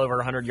 well over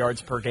 100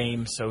 yards per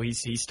game, so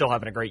he's still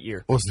having a great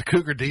year. Was the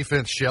Cougar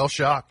defense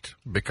shell-shocked?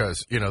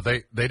 Because,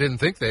 they didn't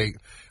think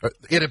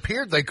it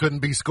appeared they couldn't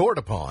be scored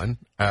upon,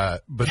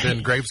 but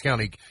then Graves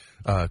County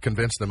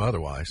convinced them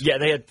otherwise. Yeah,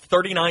 they had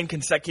 39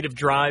 consecutive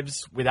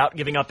drives without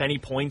giving up any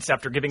points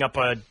after giving up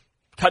a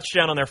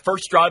touchdown on their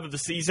first drive of the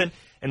season,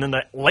 and then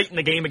late in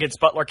the game against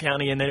Butler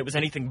County, and then it was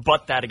anything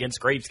but that against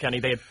Graves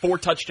County. They had 4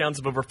 touchdowns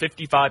of over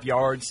 55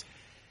 yards.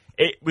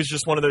 It was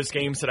just one of those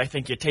games that I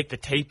think you take the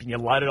tape and you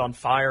light it on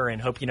fire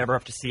and hope you never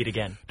have to see it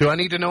again. Do I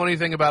need to know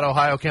anything about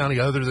Ohio County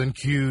other than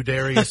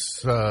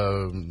Darius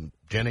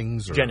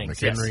Jennings or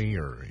McHenry?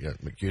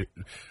 Yes.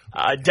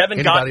 Or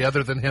anybody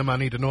other than him I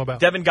need to know about?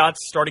 Devin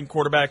Gott's starting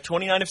quarterback,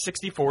 29 of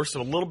 64,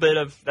 so a little bit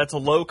of – that's a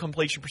low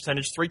completion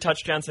percentage, 3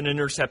 touchdowns and an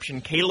interception.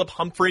 Caleb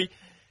Humphrey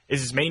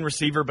is his main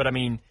receiver, but,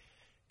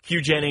 Q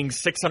Jennings,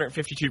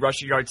 652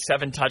 rushing yards,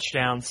 7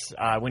 touchdowns.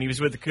 When he was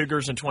with the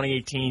Cougars in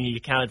 2018, he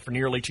accounted for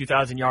nearly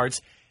 2,000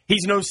 yards.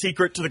 He's no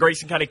secret to the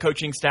Grayson County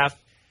coaching staff.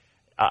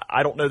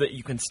 I don't know that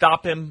you can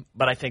stop him,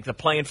 but I think the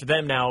plan for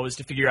them now is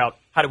to figure out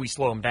how do we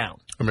slow him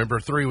down. I remember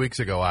 3 weeks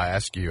ago I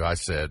asked you, I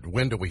said,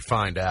 when do we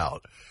find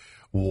out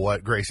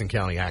what Grayson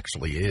County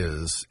actually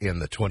is in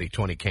the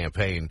 2020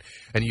 campaign?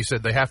 And you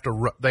said they have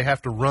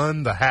to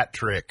run the hat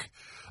trick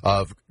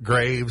of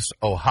Graves,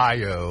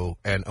 Ohio,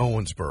 and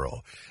Owensboro.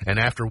 And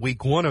after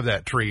week 1 of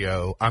that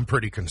trio, I'm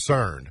pretty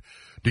concerned.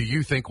 Do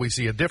you think we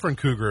see a different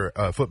Cougar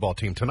football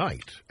team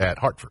tonight at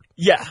Hartford?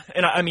 Yeah,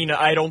 and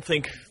I don't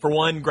think, for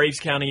one, Graves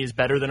County is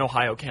better than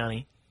Ohio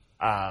County.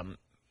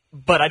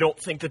 But I don't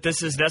think that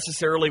this is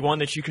necessarily one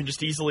that you can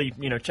just easily,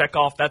 check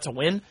off, that's a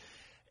win.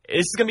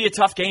 It's going to be a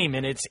tough game,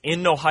 and it's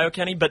in Ohio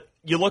County, but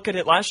you look at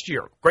it last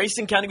year.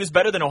 Grayson County was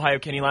better than Ohio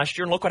County last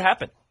year, and look what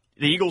happened.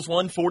 The Eagles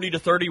won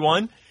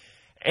 40-31.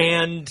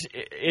 And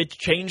it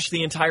changed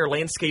the entire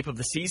landscape of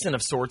the season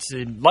of sorts.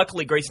 And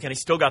luckily, Grayson County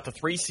still got the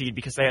 3 seed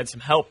because they had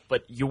some help.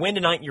 But you win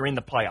tonight and you're in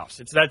the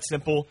playoffs. It's that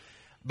simple.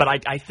 But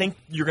I think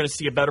you're going to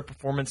see a better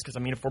performance because,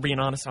 if we're being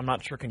honest, I'm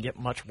not sure it can get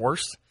much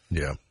worse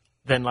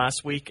than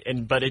last week.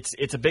 But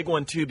it's a big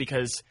one, too,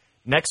 because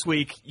next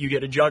week you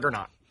get a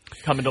juggernaut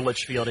coming to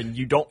Litchfield. And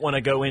you don't want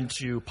to go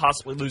into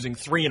possibly losing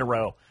 3 in a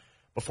row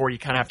before you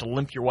kind of have to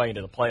limp your way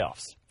into the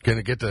playoffs.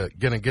 Gonna get a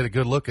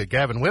good look at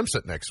Gavin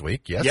Wimsett next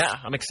week. Yes. Yeah,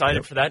 I'm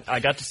excited for that. I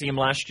got to see him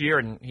last year,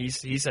 and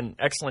he's an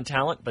excellent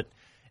talent. But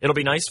it'll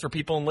be nice for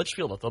people in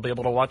Litchfield that they'll be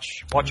able to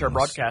watch our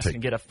broadcast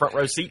and get a front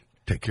row seat.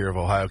 Take care of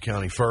Ohio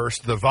County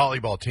first. The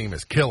volleyball team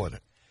is killing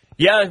it.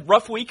 Yeah,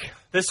 rough week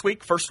this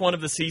week. First one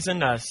of the season.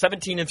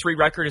 17-3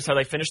 record is how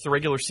they finished the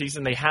regular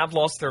season. They have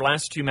lost their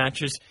last 2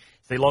 matches.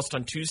 They lost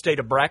on Tuesday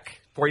to Breck,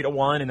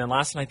 4-1, and then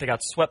last night they got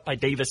swept by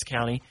Davis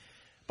County.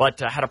 But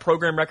had a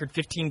program record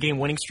 15-game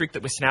winning streak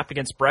that was snapped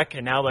against Breck,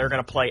 and now they're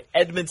going to play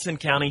Edmonson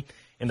County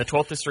in the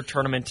 12th District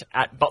Tournament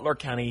at Butler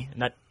County,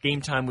 and that game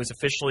time was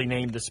officially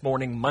named this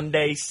morning,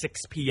 Monday,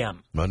 6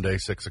 p.m. Monday,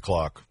 6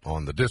 o'clock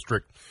on the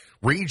district.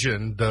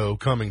 region, though,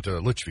 coming to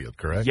Litchfield,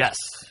 correct?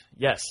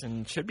 Yes,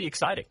 and should be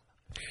exciting.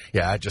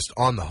 Yeah, just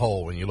on the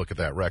whole, when you look at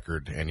that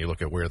record and you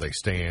look at where they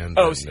stand,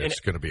 it's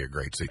going to be a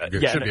great season.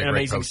 An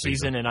amazing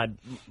season, and I'd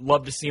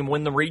love to see them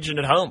win the region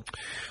at home.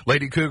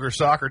 Lady Cougar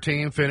soccer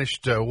team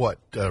finished,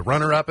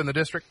 runner-up in the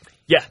district?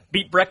 Yeah,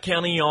 beat Breck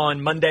County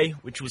on Monday,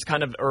 which was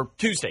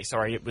Tuesday,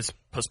 sorry. It was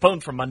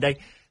postponed from Monday.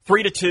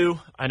 3-2.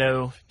 I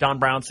know Don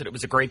Brown said it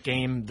was a great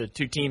game. The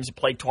two teams have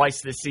played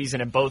twice this season,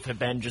 and both have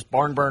been just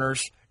barn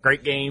burners,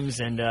 great games,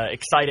 and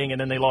exciting.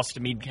 And then they lost to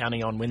Meade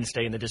County on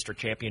Wednesday in the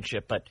district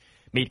championship, but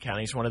Meade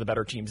County is one of the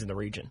better teams in the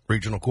region.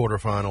 Regional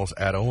quarterfinals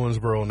at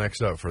Owensboro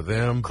next up for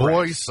them. Correct.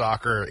 Boys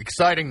soccer,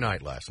 exciting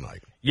night last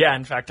night. Yeah,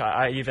 in fact,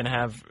 I even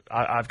have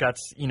I've got,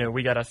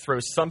 we got to throw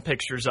some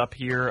pictures up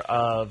here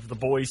of the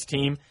boys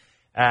team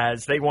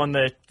as they won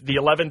the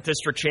 11th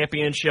district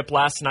championship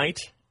last night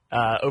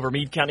over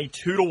Meade County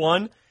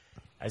 2-1.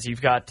 As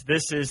you've got,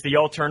 this is the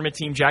all-tournament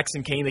team.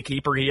 Jackson Kane, the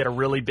keeper, he had a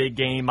really big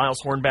game.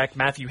 Miles Hornbeck,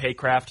 Matthew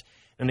Haycraft.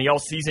 And the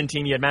all-season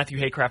team, you had Matthew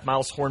Haycraft,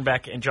 Miles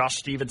Hornbeck, and Josh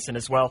Stevenson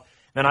as well.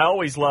 And I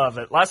always love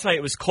it. Last night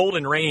it was cold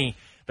and rainy,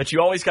 but you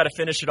always got to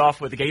finish it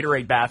off with a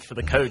Gatorade bath for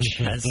the coach.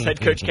 As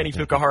head coach Kenny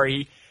Fukuhara,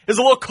 he is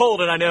a little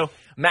cold, and I know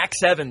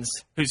Max Evans,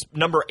 who's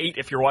number 8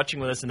 if you're watching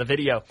with us in the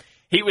video,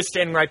 he was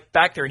standing right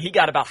back there, and he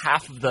got about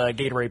half of the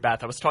Gatorade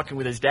bath. I was talking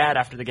with his dad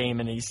after the game,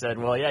 and he said,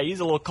 well, yeah,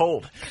 he's a little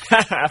cold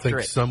after I think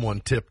it. someone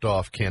tipped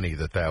off Kenny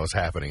that was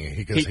happening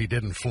because he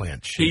didn't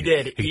flinch. He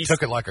did. He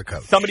took it like a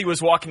coach. Somebody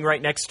was walking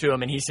right next to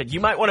him, and he said,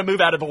 you might want to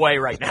move out of the way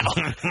right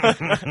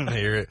now.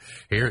 Here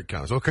it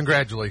comes. Well,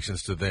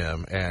 congratulations to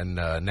them. And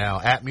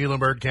now at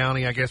Muhlenberg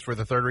County, I guess, for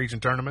the third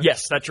region tournament?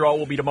 Yes, that draw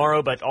will be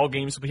tomorrow, but all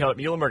games will be held at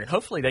Muhlenberg, and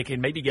hopefully they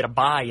can maybe get a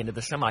bye into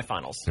the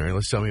semifinals. All right,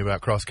 let's tell me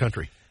about cross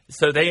country.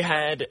 So they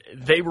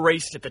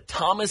raced at the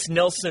Thomas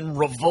Nelson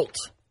Revolt.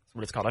 That's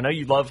what it's called. I know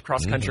you love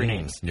cross-country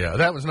names. Yeah,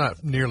 that was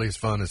not nearly as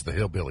fun as the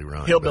Hillbilly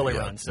Run.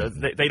 Run. So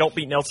they don't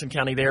beat Nelson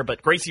County there,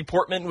 but Gracie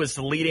Portman was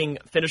the leading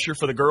finisher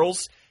for the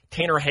girls.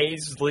 Tanner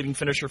Hayes was the leading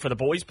finisher for the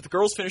boys, but the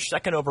girls finished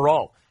second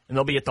overall. And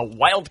they'll be at the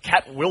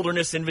Wildcat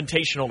Wilderness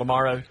Invitational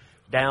tomorrow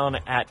down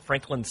at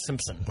Franklin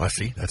Simpson. I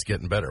see. That's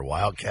getting better.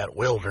 Wildcat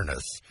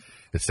Wilderness.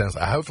 It sounds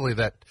like hopefully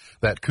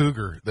that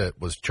cougar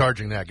that was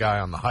charging that guy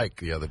on the hike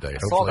the other day.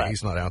 Hopefully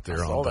he's not out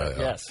there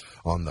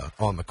on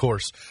the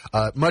course.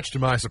 Much to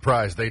my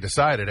surprise, they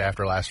decided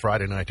after last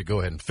Friday night to go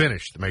ahead and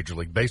finish the Major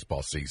League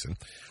Baseball season.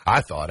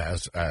 I thought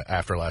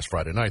after last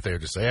Friday night they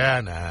would just say,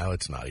 no,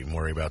 let's not even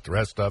worry about the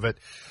rest of it.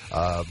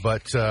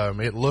 But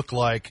it looked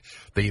like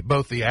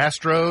both the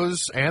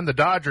Astros and the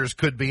Dodgers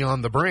could be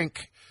on the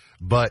brink,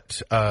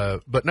 but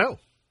no,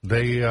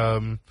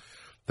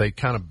 they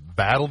kind of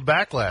battled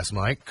back last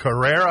night.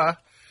 Carrera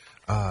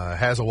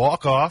has a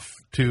walk-off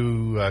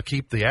to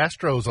keep the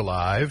Astros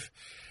alive,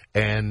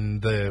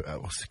 and I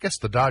guess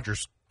the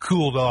Dodgers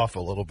cooled off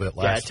a little bit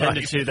last night.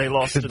 Yeah, 10-2, they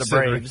lost to the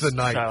Braves.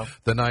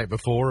 The night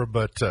before,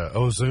 but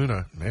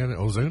Ozuna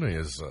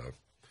is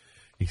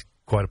he's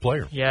quite a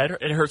player. Yeah,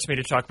 it hurts me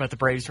to talk about the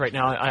Braves right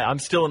now. I'm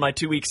still in my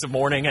 2 weeks of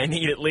mourning. I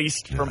need at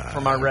least from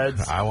our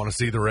Reds. I want to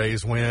see the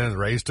Rays win. The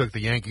Rays took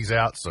the Yankees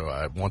out, so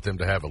I want them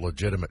to have a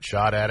legitimate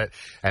shot at it.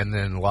 And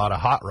then a lot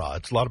of hot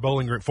rods, a lot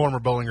of former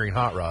Bowling Green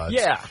hot rods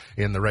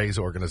in the Rays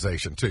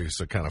organization, too,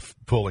 so kind of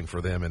pulling for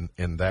them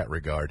in that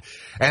regard.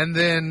 And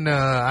then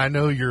I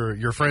know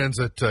your friends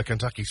at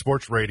Kentucky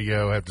Sports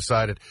Radio have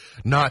decided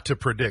not to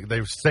predict.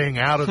 They're staying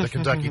out of the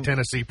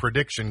Kentucky-Tennessee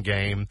prediction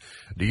game.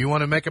 Do you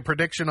want to make a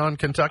prediction on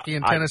Kentucky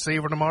and Tennessee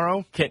for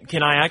tomorrow?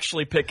 Can I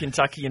actually pick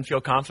Kentucky and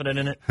feel confident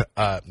in it?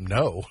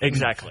 No.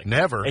 Exactly.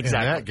 Never in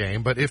that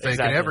game. But if they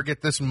can ever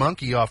get this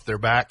monkey off their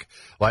back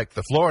like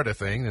the Florida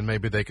thing, then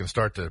maybe they can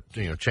start to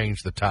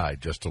change the tide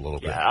just a little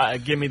bit.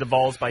 Give me the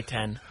balls by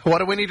 10. What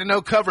do we need to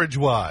know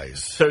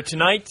coverage-wise? So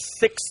tonight,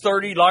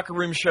 6:30 Locker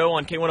Room Show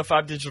on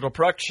K105 Digital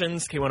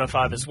Productions,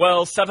 K105 as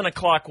well. 7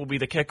 o'clock will be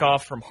the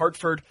kickoff from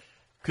Hartford.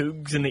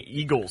 Cougs and the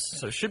Eagles.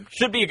 So should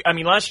be. I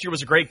mean, last year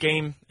was a great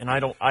game, and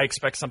I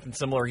expect something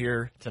similar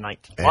here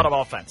tonight. A lot of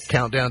offense.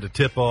 Countdown to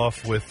tip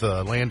off with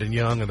Landon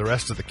Young and the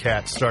rest of the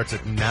Cats starts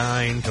at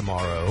 9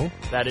 tomorrow.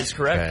 That is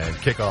correct. And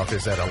kickoff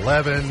is at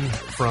 11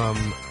 from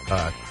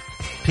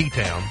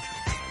T-Town.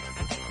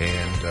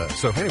 And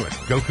so anyway,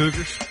 go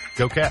Cougars,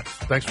 go Cats.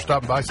 Thanks for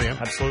stopping by, Sam.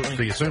 Absolutely.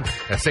 See you soon.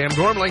 That's Sam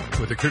Gormley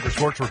with the Cougar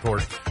Sports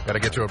Report. Got to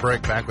get to a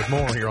break. Back with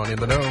more here on In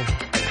the Know.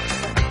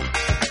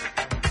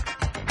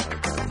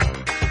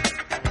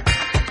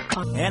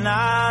 And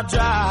I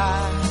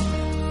drive,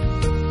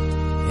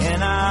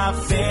 and I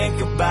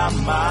think about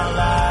my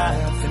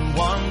life and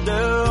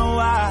wonder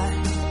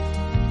why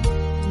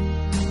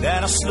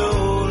that I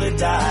slowly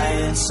die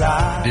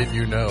inside. Did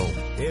you know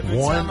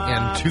 1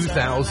 in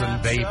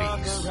 2,000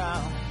 babies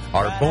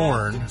are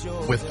born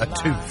with a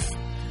tooth?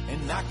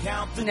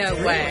 No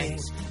way.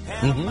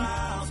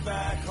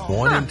 Mm-hmm.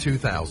 1 in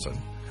 2,000.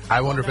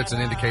 I wonder if it's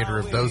an indicator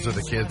of those are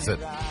the kids that,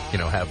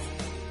 have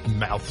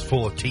mouths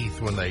full of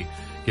teeth when they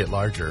get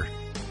larger.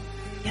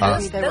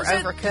 They were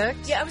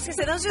overcooked. Yeah, I was going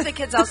to say, those are the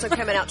kids also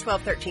coming out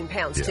 12, 13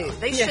 pounds, Yeah. too.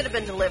 They should have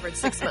been delivered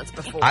 6 months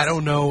before. I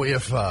don't know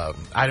if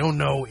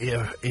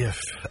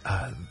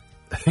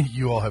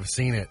you all have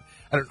seen it.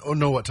 I don't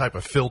know what type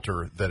of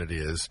filter that it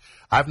is.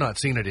 I've not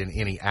seen it in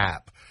any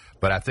app,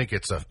 but I think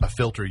it's a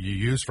filter you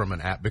use from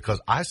an app because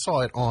I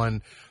saw it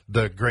on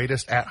the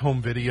greatest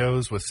at-home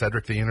videos with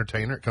Cedric the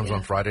Entertainer. It comes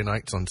on Friday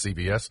nights on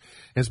CBS.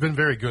 And it's been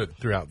very good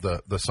throughout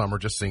the summer,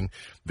 just seeing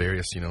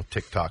various,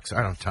 TikToks. I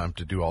don't have time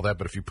to do all that,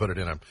 but if you put it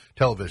in a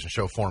television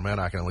show format,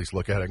 I can at least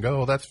look at it and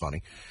go, oh, that's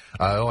funny.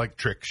 I like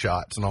trick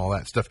shots and all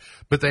that stuff.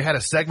 But they had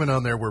a segment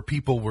on there where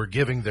people were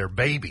giving their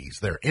babies,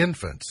 their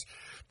infants,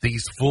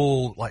 these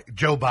full, like,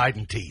 Joe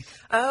Biden teeth.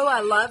 Oh,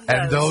 I love those.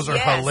 And those are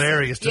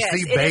hilarious to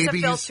see it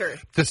babies, is a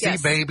filter. see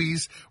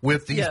babies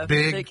with these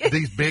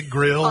these big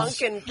grills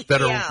Hunkin',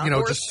 that are,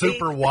 horse just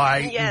super teeth.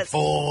 white Yes. and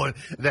full. And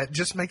that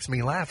just makes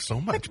me laugh so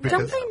much. Don't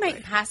Because they make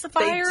They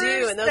pacifiers?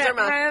 do, and those that are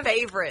my have-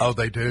 favorite. Oh,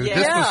 they do.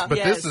 Yeah.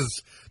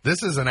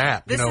 This is an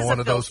app. This is one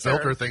a of those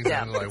filter. filter things.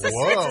 Yeah. And you're like, It's a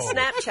whoa.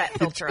 Snapchat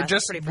filter. It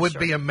just pretty for would sure.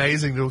 be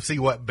amazing to see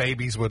what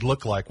babies would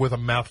look like with a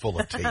mouthful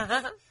of teeth.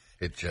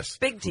 It just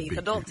Big would teeth, be-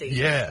 adult teeth.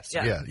 Yes,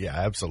 Yeah. yeah,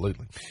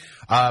 absolutely.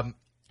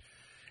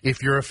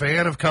 If you're a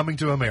fan of Coming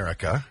to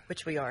America,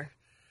 Which we are.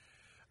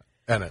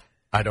 and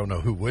I don't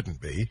know who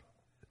wouldn't be,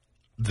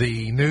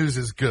 the news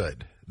is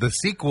good. The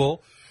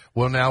sequel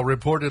will now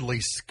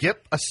reportedly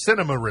skip a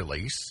cinema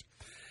release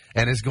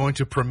and is going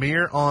to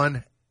premiere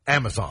on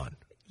Amazon.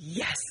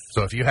 Yes.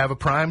 So if you have a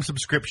Prime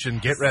subscription,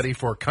 get ready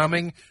for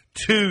Coming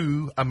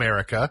to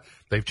America.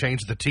 They've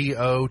changed the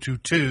T-O to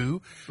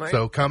 2. Right.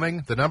 So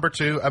Coming, the number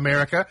 2,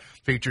 America,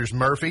 features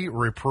Murphy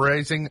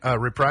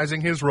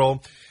reprising his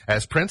role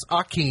as Prince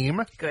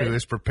Akeem, Good. who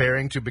is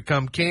preparing to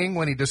become king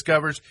when he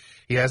discovers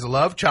he has a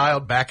love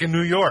child back in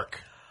New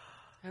York.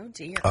 Oh,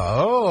 dear.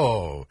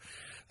 Oh,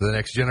 the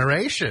next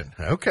generation.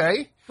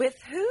 Okay. With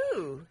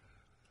who?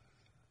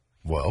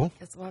 Well,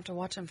 Guess we'll have to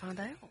watch and find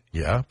out.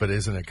 yeah, but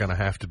isn't it going to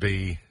have to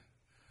be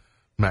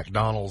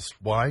McDonald's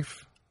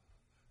wife?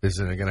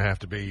 Isn't it going to have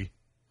to be,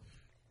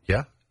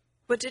 yeah?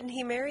 But didn't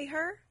he marry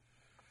her?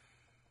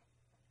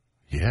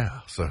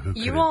 Yeah, so who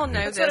could You it all be? know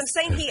That's this.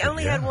 what I'm saying. He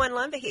only Yeah. had one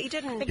love. He I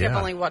didn't. think Yeah. I've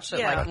only watched it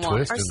Yeah. like A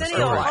once. twist in the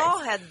Arsenio story. Hall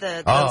had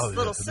those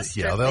little yeah, sister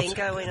yeah, thing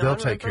going on. they'll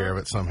take remember? care of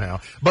it somehow.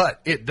 But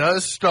it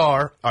does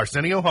star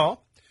Arsenio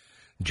Hall,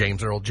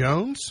 James Earl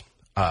Jones,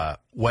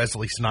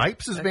 Wesley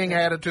Snipes is being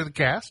added to the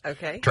cast.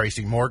 Okay.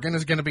 Tracy Morgan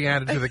is going to be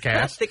added to the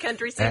cast. The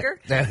country singer?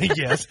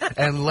 Yes.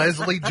 And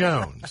Leslie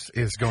Jones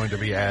is going to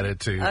be added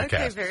to the Okay,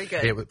 cast. very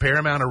good.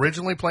 Paramount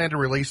originally planned to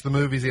release the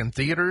movies in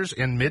theaters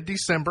in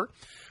mid-December,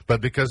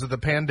 but because of the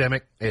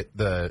pandemic, it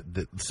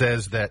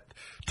says that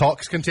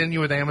talks continue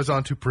with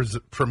Amazon to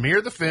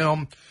premiere the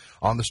film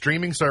on the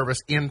streaming service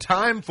in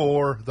time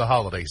for the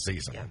holiday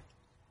season. Yeah.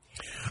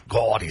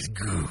 God is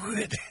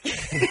good.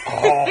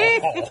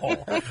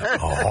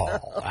 Oh,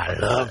 I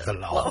love the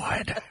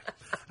Lord.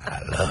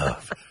 I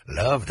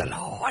love the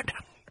Lord.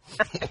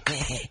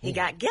 He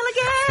got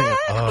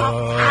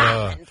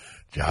Gilligan.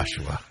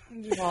 Joshua.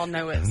 You all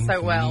know it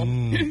so well.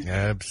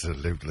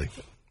 Absolutely.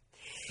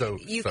 So,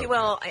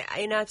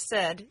 And I've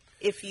said,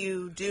 if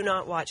you do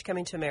not watch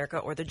Coming to America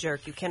or The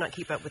Jerk, you cannot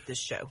keep up with this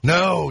show.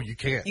 no, you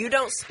can't. You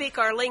don't speak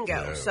our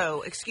lingo,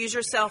 so excuse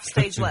yourself,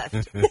 stage left.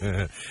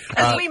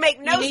 As we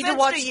make no You need sense to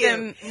watch you.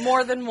 them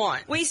more than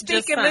once. We speak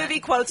Just in saying. movie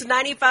quotes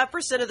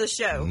 95% of the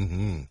show.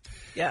 Mm-hmm.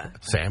 Yeah.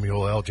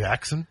 Samuel L.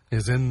 Jackson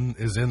is in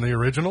the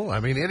original. I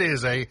mean, it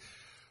is a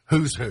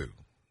who's who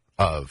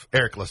of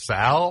Eric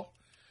LaSalle.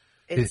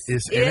 It's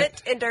is in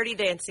it? and Dirty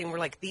Dancing were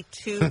like the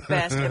two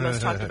best and most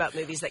talked about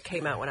movies that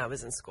came out when I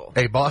was in school.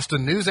 A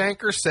Boston news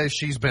anchor says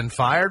she's been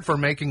fired for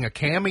making a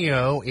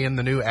cameo in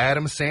the new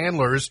Adam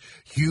Sandler's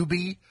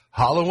Hubie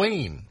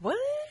Halloween. What?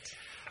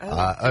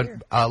 Oh, dear.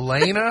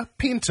 Elena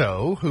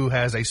Pinto, who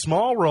has a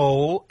small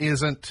role,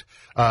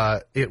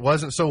 it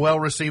wasn't so well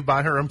received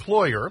by her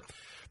employer.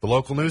 The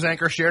local news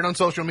anchor shared on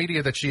social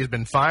media that she has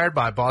been fired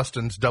by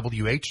Boston's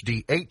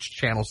WHDH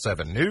Channel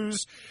 7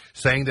 News,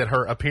 saying that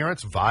her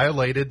appearance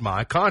violated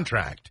my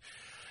contract.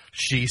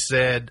 She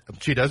said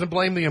she doesn't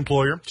blame the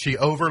employer. She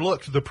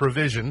overlooked the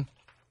provision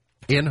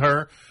in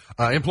her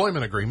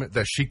employment agreement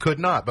that she could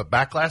not. But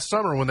back last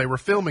summer when they were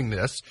filming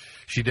this,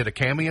 she did a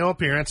cameo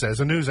appearance as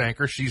a news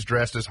anchor. She's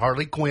dressed as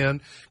Harley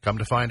Quinn. Come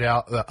to find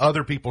out,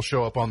 other people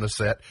show up on the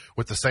set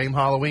with the same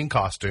Halloween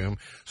costume.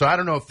 So I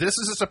don't know if this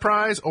is a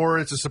surprise or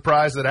it's a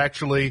surprise that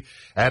actually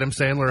Adam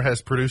Sandler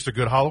has produced a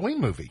good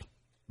Halloween movie,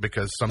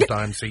 because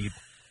sometimes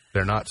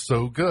they're not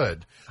so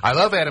good. I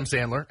love Adam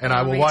Sandler, and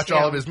I will me watch too.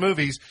 all of his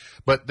movies,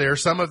 but there are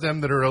some of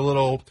them that are a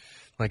little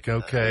like,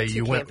 okay, too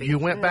you campy.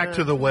 went back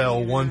to the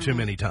well one too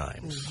many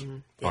times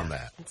on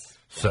that.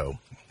 So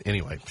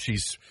anyway,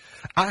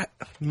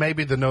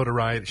 maybe the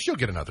notoriety, she'll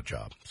get another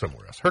job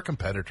somewhere else. Her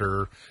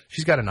competitor,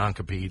 she's got a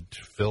non-compete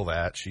to fill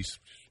that.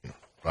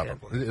 Blah, blah,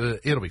 blah.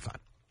 It'll be fine.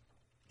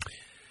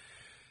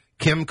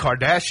 Kim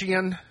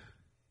Kardashian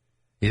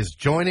is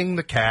joining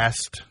the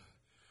cast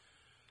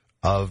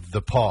of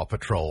the Paw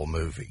Patrol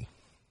movie.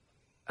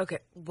 Okay,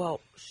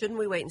 well, shouldn't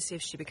we wait and see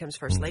if she becomes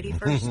First Lady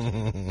first?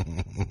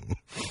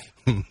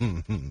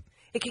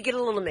 It could get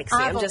a little mixy.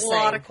 I have I'm just a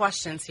lot saying. of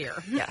questions here.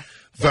 Yeah.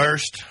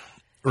 First,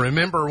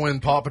 remember when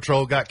Paw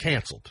Patrol got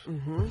canceled?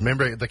 Mm-hmm.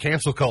 Remember the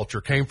cancel culture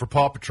came for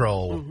Paw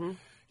Patrol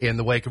in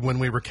the wake of when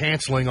we were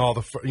canceling all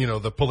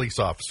the police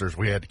officers.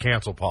 We had to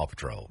cancel Paw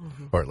Patrol,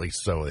 or at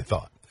least so they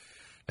thought.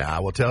 Now, I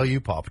will tell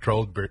you, Paw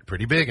Patrol is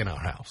pretty big in our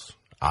house.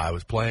 I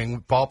was playing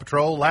with Paw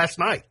Patrol last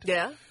night.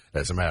 Yeah?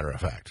 As a matter of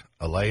fact,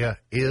 Alea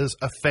is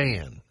a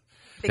fan.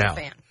 Big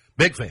fan.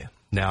 Big fan.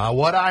 Now,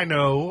 what I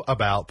know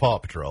about Paw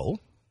Patrol,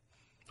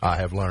 I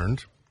have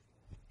learned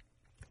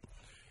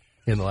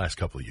in the last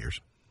couple of years.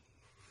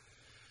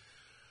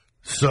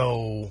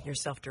 So, You're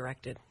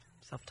self-directed,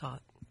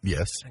 self-taught.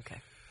 yes,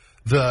 Okay.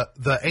 the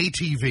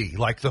ATV,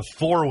 like the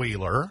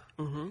four-wheeler,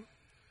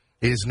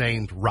 is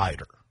named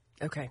Ryder.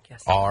 Okay,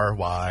 yes.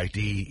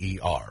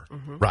 R-Y-D-E-R.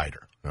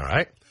 Ryder. All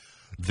right?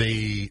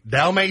 The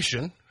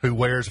Dalmatian, who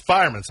wears a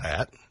fireman's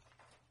hat,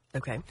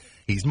 Okay.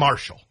 he's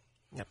Marshall.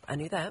 Yep, I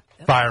knew that.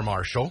 Yep. Fire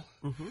Marshal.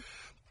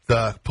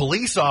 The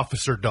police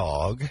officer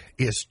dog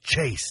is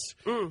Chase.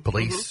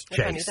 Police Yep,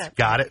 I knew Chase. that.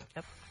 Got it?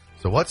 Yep.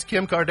 So what's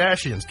Kim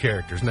Kardashian's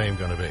character's name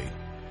going to be?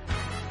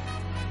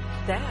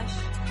 Dash.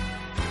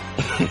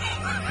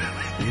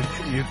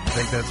 You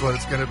think that's what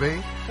it's going to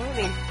be?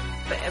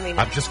 Well,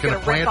 I'm just going to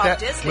rip plant off that.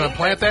 Disney, I'm going to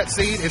plant but- that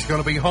seed. It's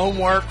going to be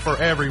homework for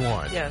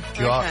everyone. Yeah.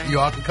 You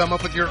all can come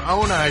up with your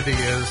own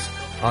ideas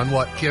on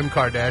what Kim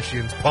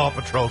Kardashian's Paw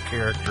Patrol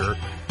character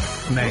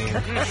name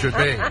should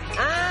be.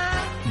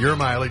 Your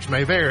mileage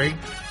may vary.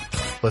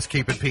 Let's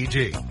keep it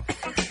PG.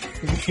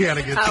 You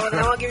gotta get. Oh, well, then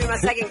I won't give you my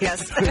second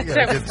guess. You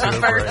gotta get to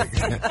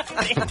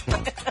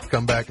a break.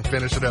 Come back and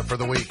finish it up for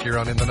the week here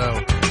on In the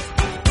Know.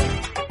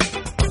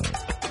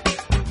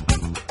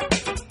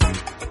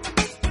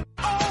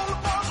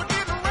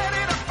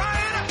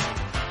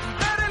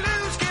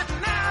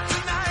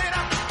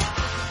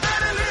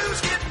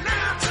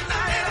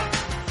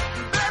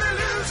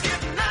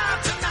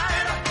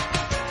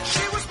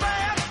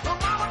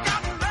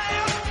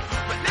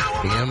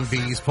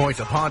 MB's point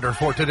to ponder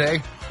for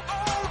today.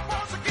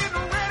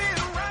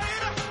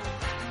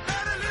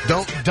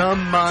 Don't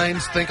dumb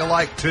minds think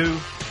alike, too?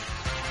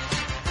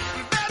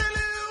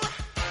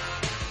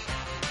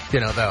 You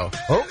know, though.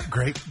 Oh,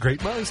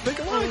 great minds think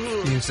alike.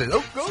 You say,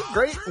 oh,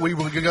 great. We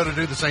will go to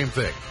do the same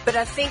thing. But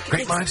I think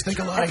Great minds think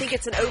alike. I think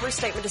it's an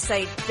overstatement to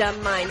say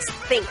dumb minds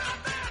think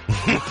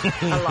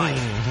alike.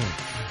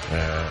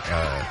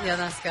 Yeah,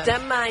 that's good.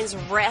 Dumb minds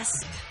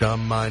rest.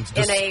 Dumb minds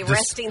In a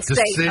resting state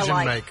decision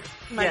alike. make.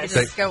 Maybe Yes.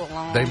 just go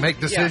along. They make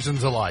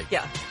decisions alike.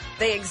 Yeah.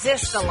 They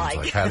exist alike.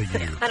 like, how do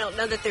you- I don't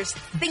know that there's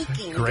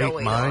thinking Great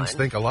going minds on.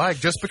 think alike.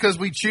 Just because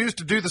we choose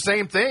to do the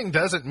same thing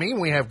doesn't mean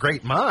we have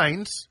great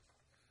minds.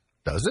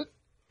 Does it?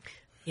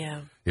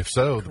 Yeah. If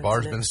so, the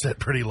bar's been set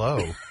pretty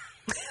low.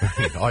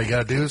 All you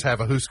got to do is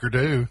have a Husker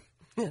Du.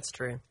 That's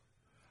true.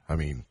 I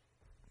mean,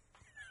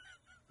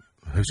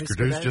 Husker Husker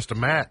Du's Du. just a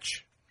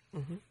match.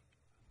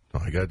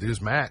 All you got to do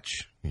is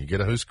match. You get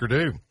a Husker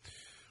Du.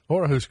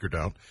 Or a Husker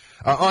Don't.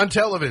 On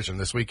television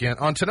this weekend,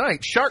 on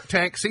tonight, Shark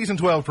Tank Season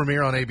 12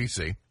 premiere on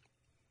ABC.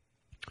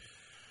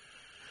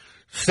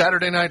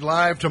 Saturday Night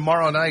Live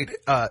tomorrow night.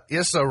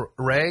 Issa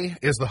Rae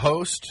is the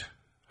host.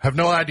 Have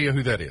no idea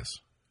who that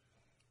is.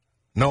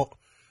 No.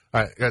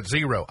 I got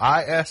zero.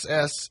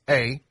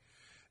 ISSA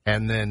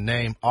and then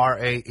name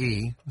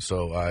RAE.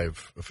 So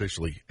I've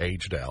officially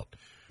aged out.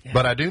 Yeah.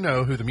 But I do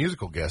know who the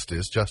musical guest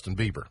is, Justin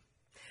Bieber.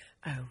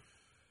 Oh.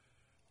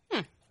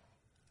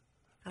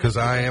 Because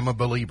I am a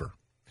believer.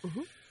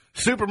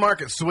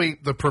 Supermarket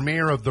Sweep, the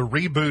premiere of the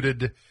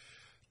rebooted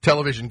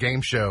television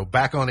game show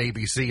back on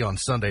ABC on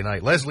Sunday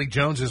night. Leslie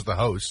Jones is the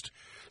host.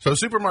 So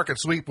Supermarket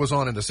Sweep was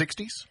on in the 60s,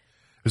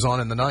 it was on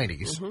in the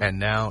 90s, and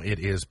now it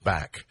is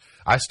back.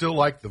 I still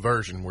like the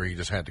version where you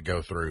just had to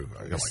go through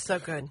So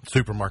good.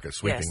 supermarket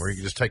sweeping, Yes. where you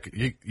could just take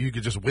you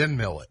could just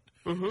windmill it.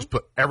 Just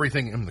put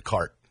everything in the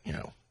cart,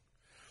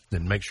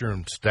 then make sure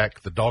and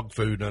stack the dog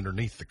food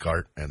underneath the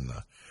cart and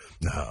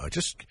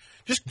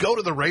just go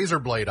to the razor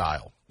blade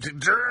aisle.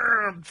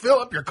 Fill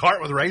up your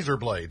cart with razor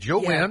blades.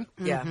 You'll win.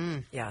 Yeah.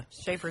 Yeah.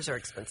 Shavers are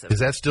expensive. Is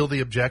that still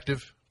the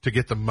objective? To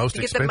get the most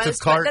To get the expensive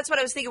most, cart? that's what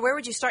I was thinking. Where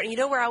would you start? And you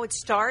know where I would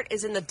start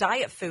is in the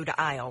diet food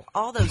aisle.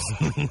 All those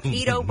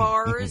keto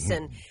bars,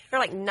 and they're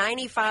like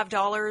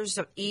 $95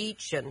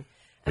 each. And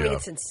I mean, Yeah.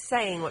 it's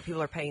insane what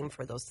people are paying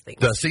for those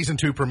things. The season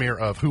 2 premiere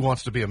of Who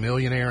Wants to Be a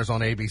Millionaire is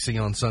on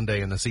ABC on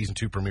Sunday, and the season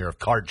 2 premiere of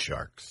Card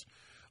Sharks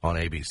on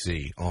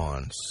ABC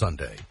on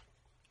Sunday.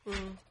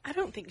 I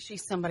don't think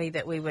she's somebody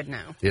that we would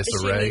know. Is Issa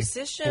she a Rae.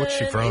 musician? What's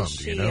she from? Is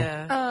Do she you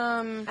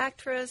know?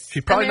 actress?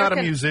 She's probably not a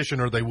American- musician,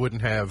 or they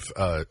wouldn't have.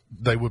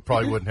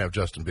 Wouldn't have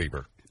Justin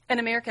Bieber. An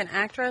American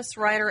actress,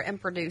 writer, and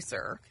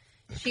producer.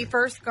 She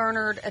first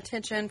garnered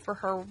attention for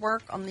her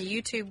work on the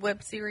YouTube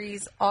web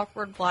series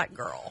Awkward Black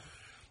Girl.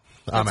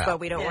 I'm That's out. why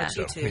we don't want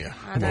you to. Yeah.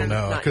 Well,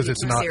 no, Not because YouTube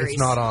it's not. series. It's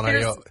not on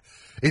a.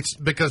 It's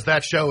because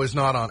that show is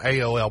not on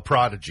AOL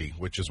Prodigy,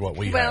 which is what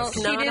we have to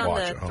she Not did on watch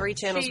the at home. 3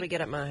 channels She we get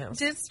at my house.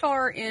 Did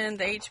star in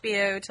the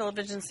HBO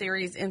television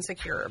series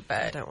Insecure,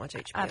 but I don't watch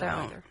HBO I don't.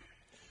 either.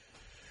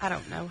 I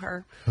don't know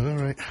her. All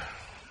right.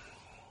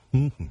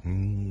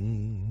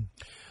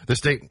 This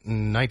date,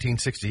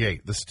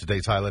 1968. This is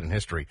today's highlight in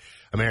history.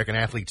 American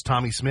athletes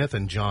Tommy Smith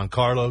and John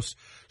Carlos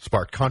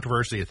sparked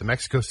controversy at the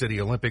Mexico City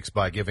Olympics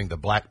by giving the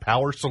Black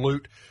Power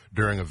salute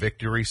during a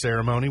victory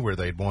ceremony where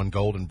they'd won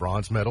gold and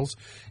bronze medals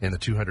in the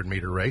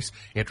 200-meter race.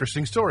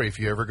 Interesting story. If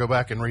you ever go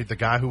back and read the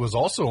guy who was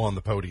also on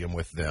the podium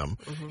with them,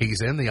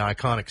 he's in the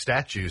iconic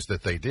statues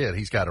that they did.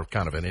 He's got a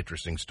kind of an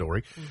interesting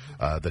story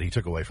that he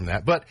took away from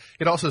that. But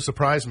it also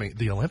surprised me.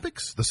 The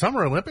Olympics, the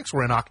Summer Olympics,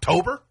 were in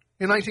October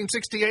in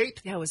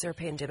 1968. Yeah, was there a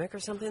pandemic or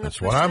something?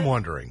 That's what I'm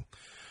wondering.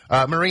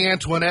 Marie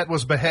Antoinette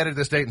was beheaded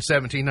this date in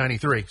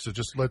 1793, so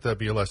just let that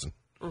be a lesson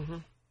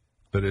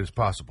that it is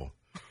possible.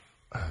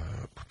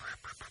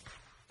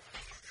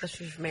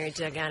 She was married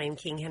to a guy named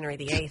King Henry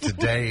VIII.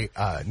 Today,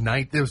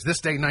 it was this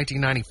day,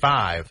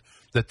 1995,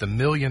 that the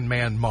Million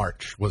Man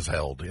March was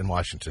held in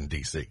Washington,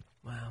 D.C.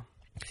 Wow.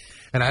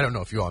 And I don't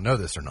know if you all know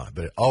this or not,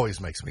 but it always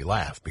makes me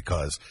laugh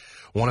because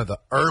one of the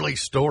early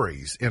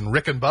stories in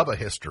Rick and Bubba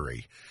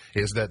history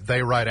is that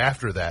they, right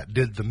after that,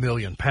 did the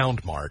Million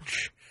Pound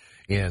March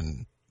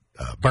in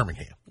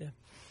Birmingham. Yeah.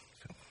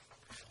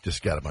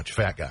 Just got a bunch of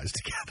fat guys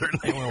together and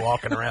they were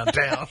walking around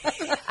town.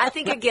 I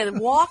think, again,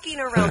 walking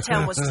around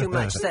town was too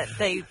much. That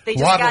they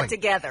just Waddling. got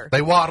together.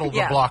 They waddled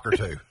Yeah. a block or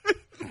two.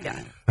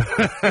 Yeah.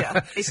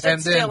 Yeah. They stood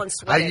And still then and a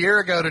sweated. year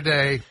ago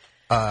today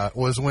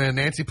was when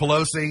Nancy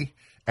Pelosi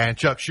and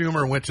Chuck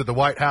Schumer went to the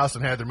White House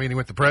and had their meeting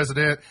with the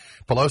president.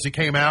 Pelosi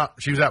came out.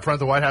 She was out front of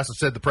the White House and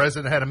said the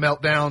president had a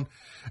meltdown.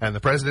 And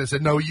the president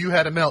said, no, you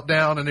had a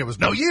meltdown. And it was,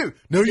 no, you.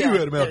 No, you Yeah.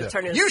 had a It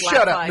turned meltdown. into You slap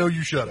shut up. fight. No,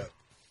 you shut up.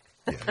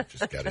 Yeah, it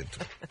just got into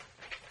it.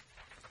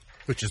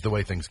 Which is the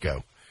way things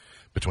go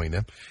between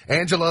them.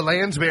 Angela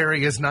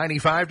Lansbury is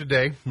 95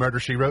 today. Murder,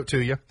 She Wrote to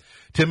you.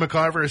 Tim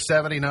McCarver is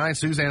 79.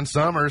 Suzanne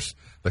Summers,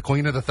 the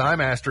queen of the Thigh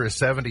Master, is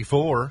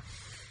 74.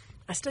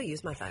 I still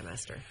use my Thigh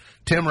Master.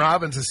 Tim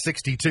Robbins is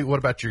 62. What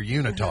about your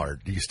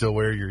unitard? Do you still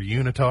wear your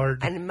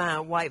unitard? And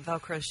my white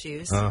Velcro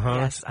shoes. Uh-huh.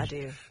 Yes, I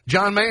do.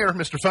 John Mayer,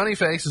 Mr.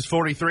 Funnyface, is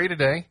 43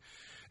 today.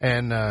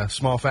 And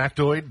small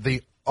factoid,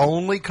 the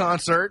only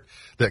concert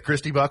that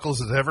Christy Buckles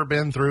has ever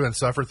been through and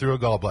suffered through a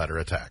gallbladder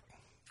attack.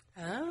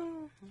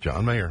 Oh.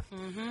 John Mayer.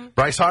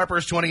 Bryce Harper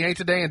is 28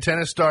 today, and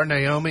tennis star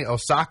Naomi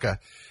Osaka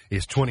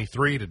is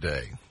 23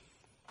 today.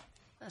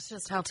 That's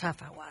just how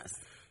tough I was.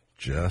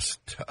 Just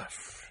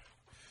tough.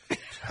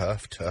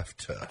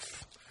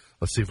 Tough.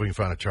 Let's see if we can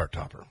find a chart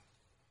topper.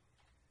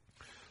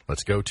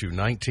 Let's go to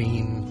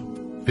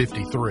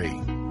 1953.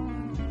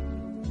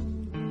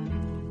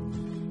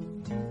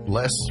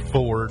 Les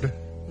Paul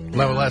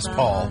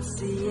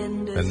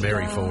and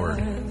Mary Ford.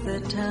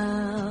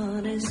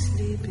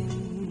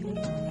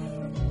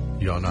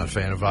 Y'all not a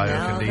fan of Vio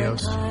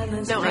Candios?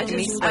 No,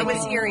 I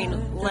was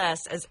hearing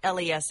less as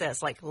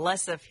LESS, like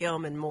less of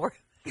him and more.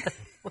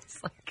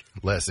 It's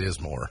Less is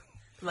more.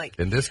 like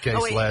In this case,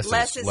 oh, wait, less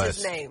is is less.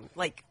 his name.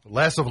 Like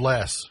Less of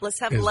less. let's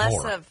have is less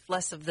more.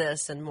 of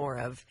this and more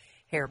of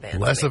hairbands.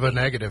 Less of a maybe.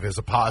 negative is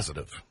a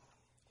positive.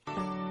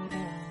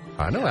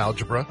 I know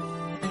algebra.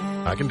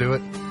 I can do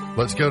it.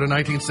 Let's go to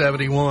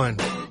 1971.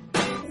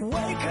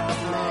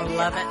 Oh,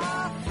 love it.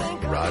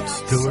 Rod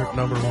Stewart,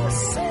 number one.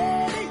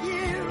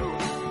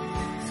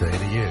 Say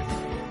to you.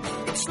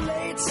 It's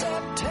late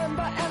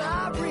September and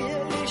I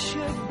really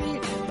should be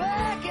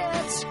back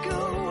at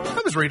school.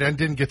 I was reading, I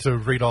didn't get to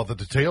read all the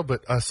detail,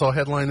 but I saw a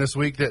headline this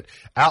week that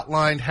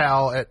outlined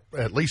how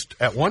at least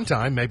at one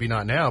time, maybe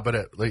not now, but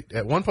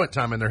at one point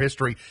in time in their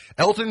history,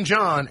 Elton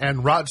John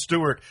and Rod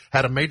Stewart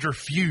had a major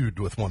feud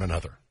with one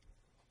another.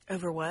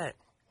 Over what?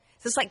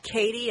 Is this like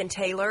Katie and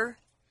Taylor?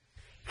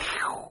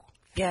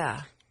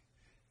 Yeah.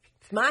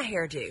 It's my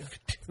hairdo.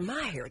 It's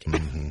my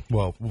hairdo.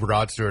 Well,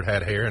 Rod Stewart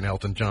had hair and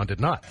Elton John did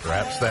not.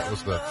 Perhaps that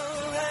was the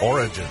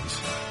origins.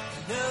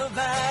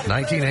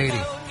 1980,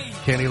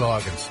 Kenny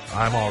Loggins,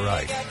 I'm All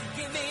Right.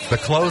 The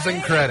closing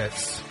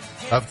credits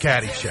of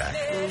Caddyshack.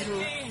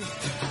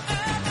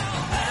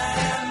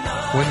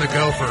 When the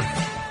gopher,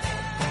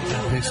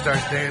 he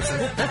starts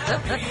dancing.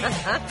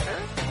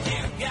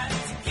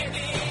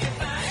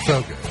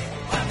 So good.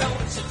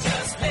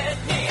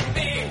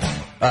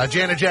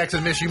 Janet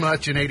Jackson, Miss You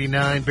Much in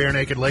 89. Bare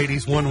Naked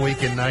Ladies, 1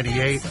 Week in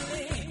 98.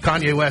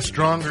 Kanye West,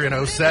 Stronger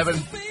in 07.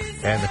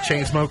 And the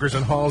Chainsmokers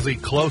and Halsey,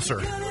 Closer,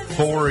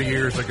 4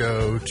 years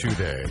ago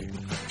today.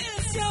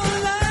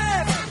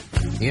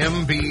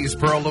 MB's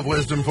Pearl of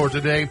Wisdom for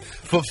today.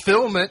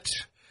 Fulfillment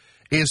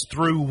is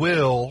through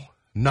will,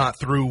 not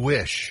through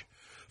wish.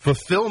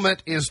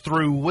 Fulfillment is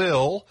through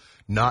will,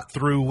 not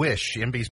through wish. MB's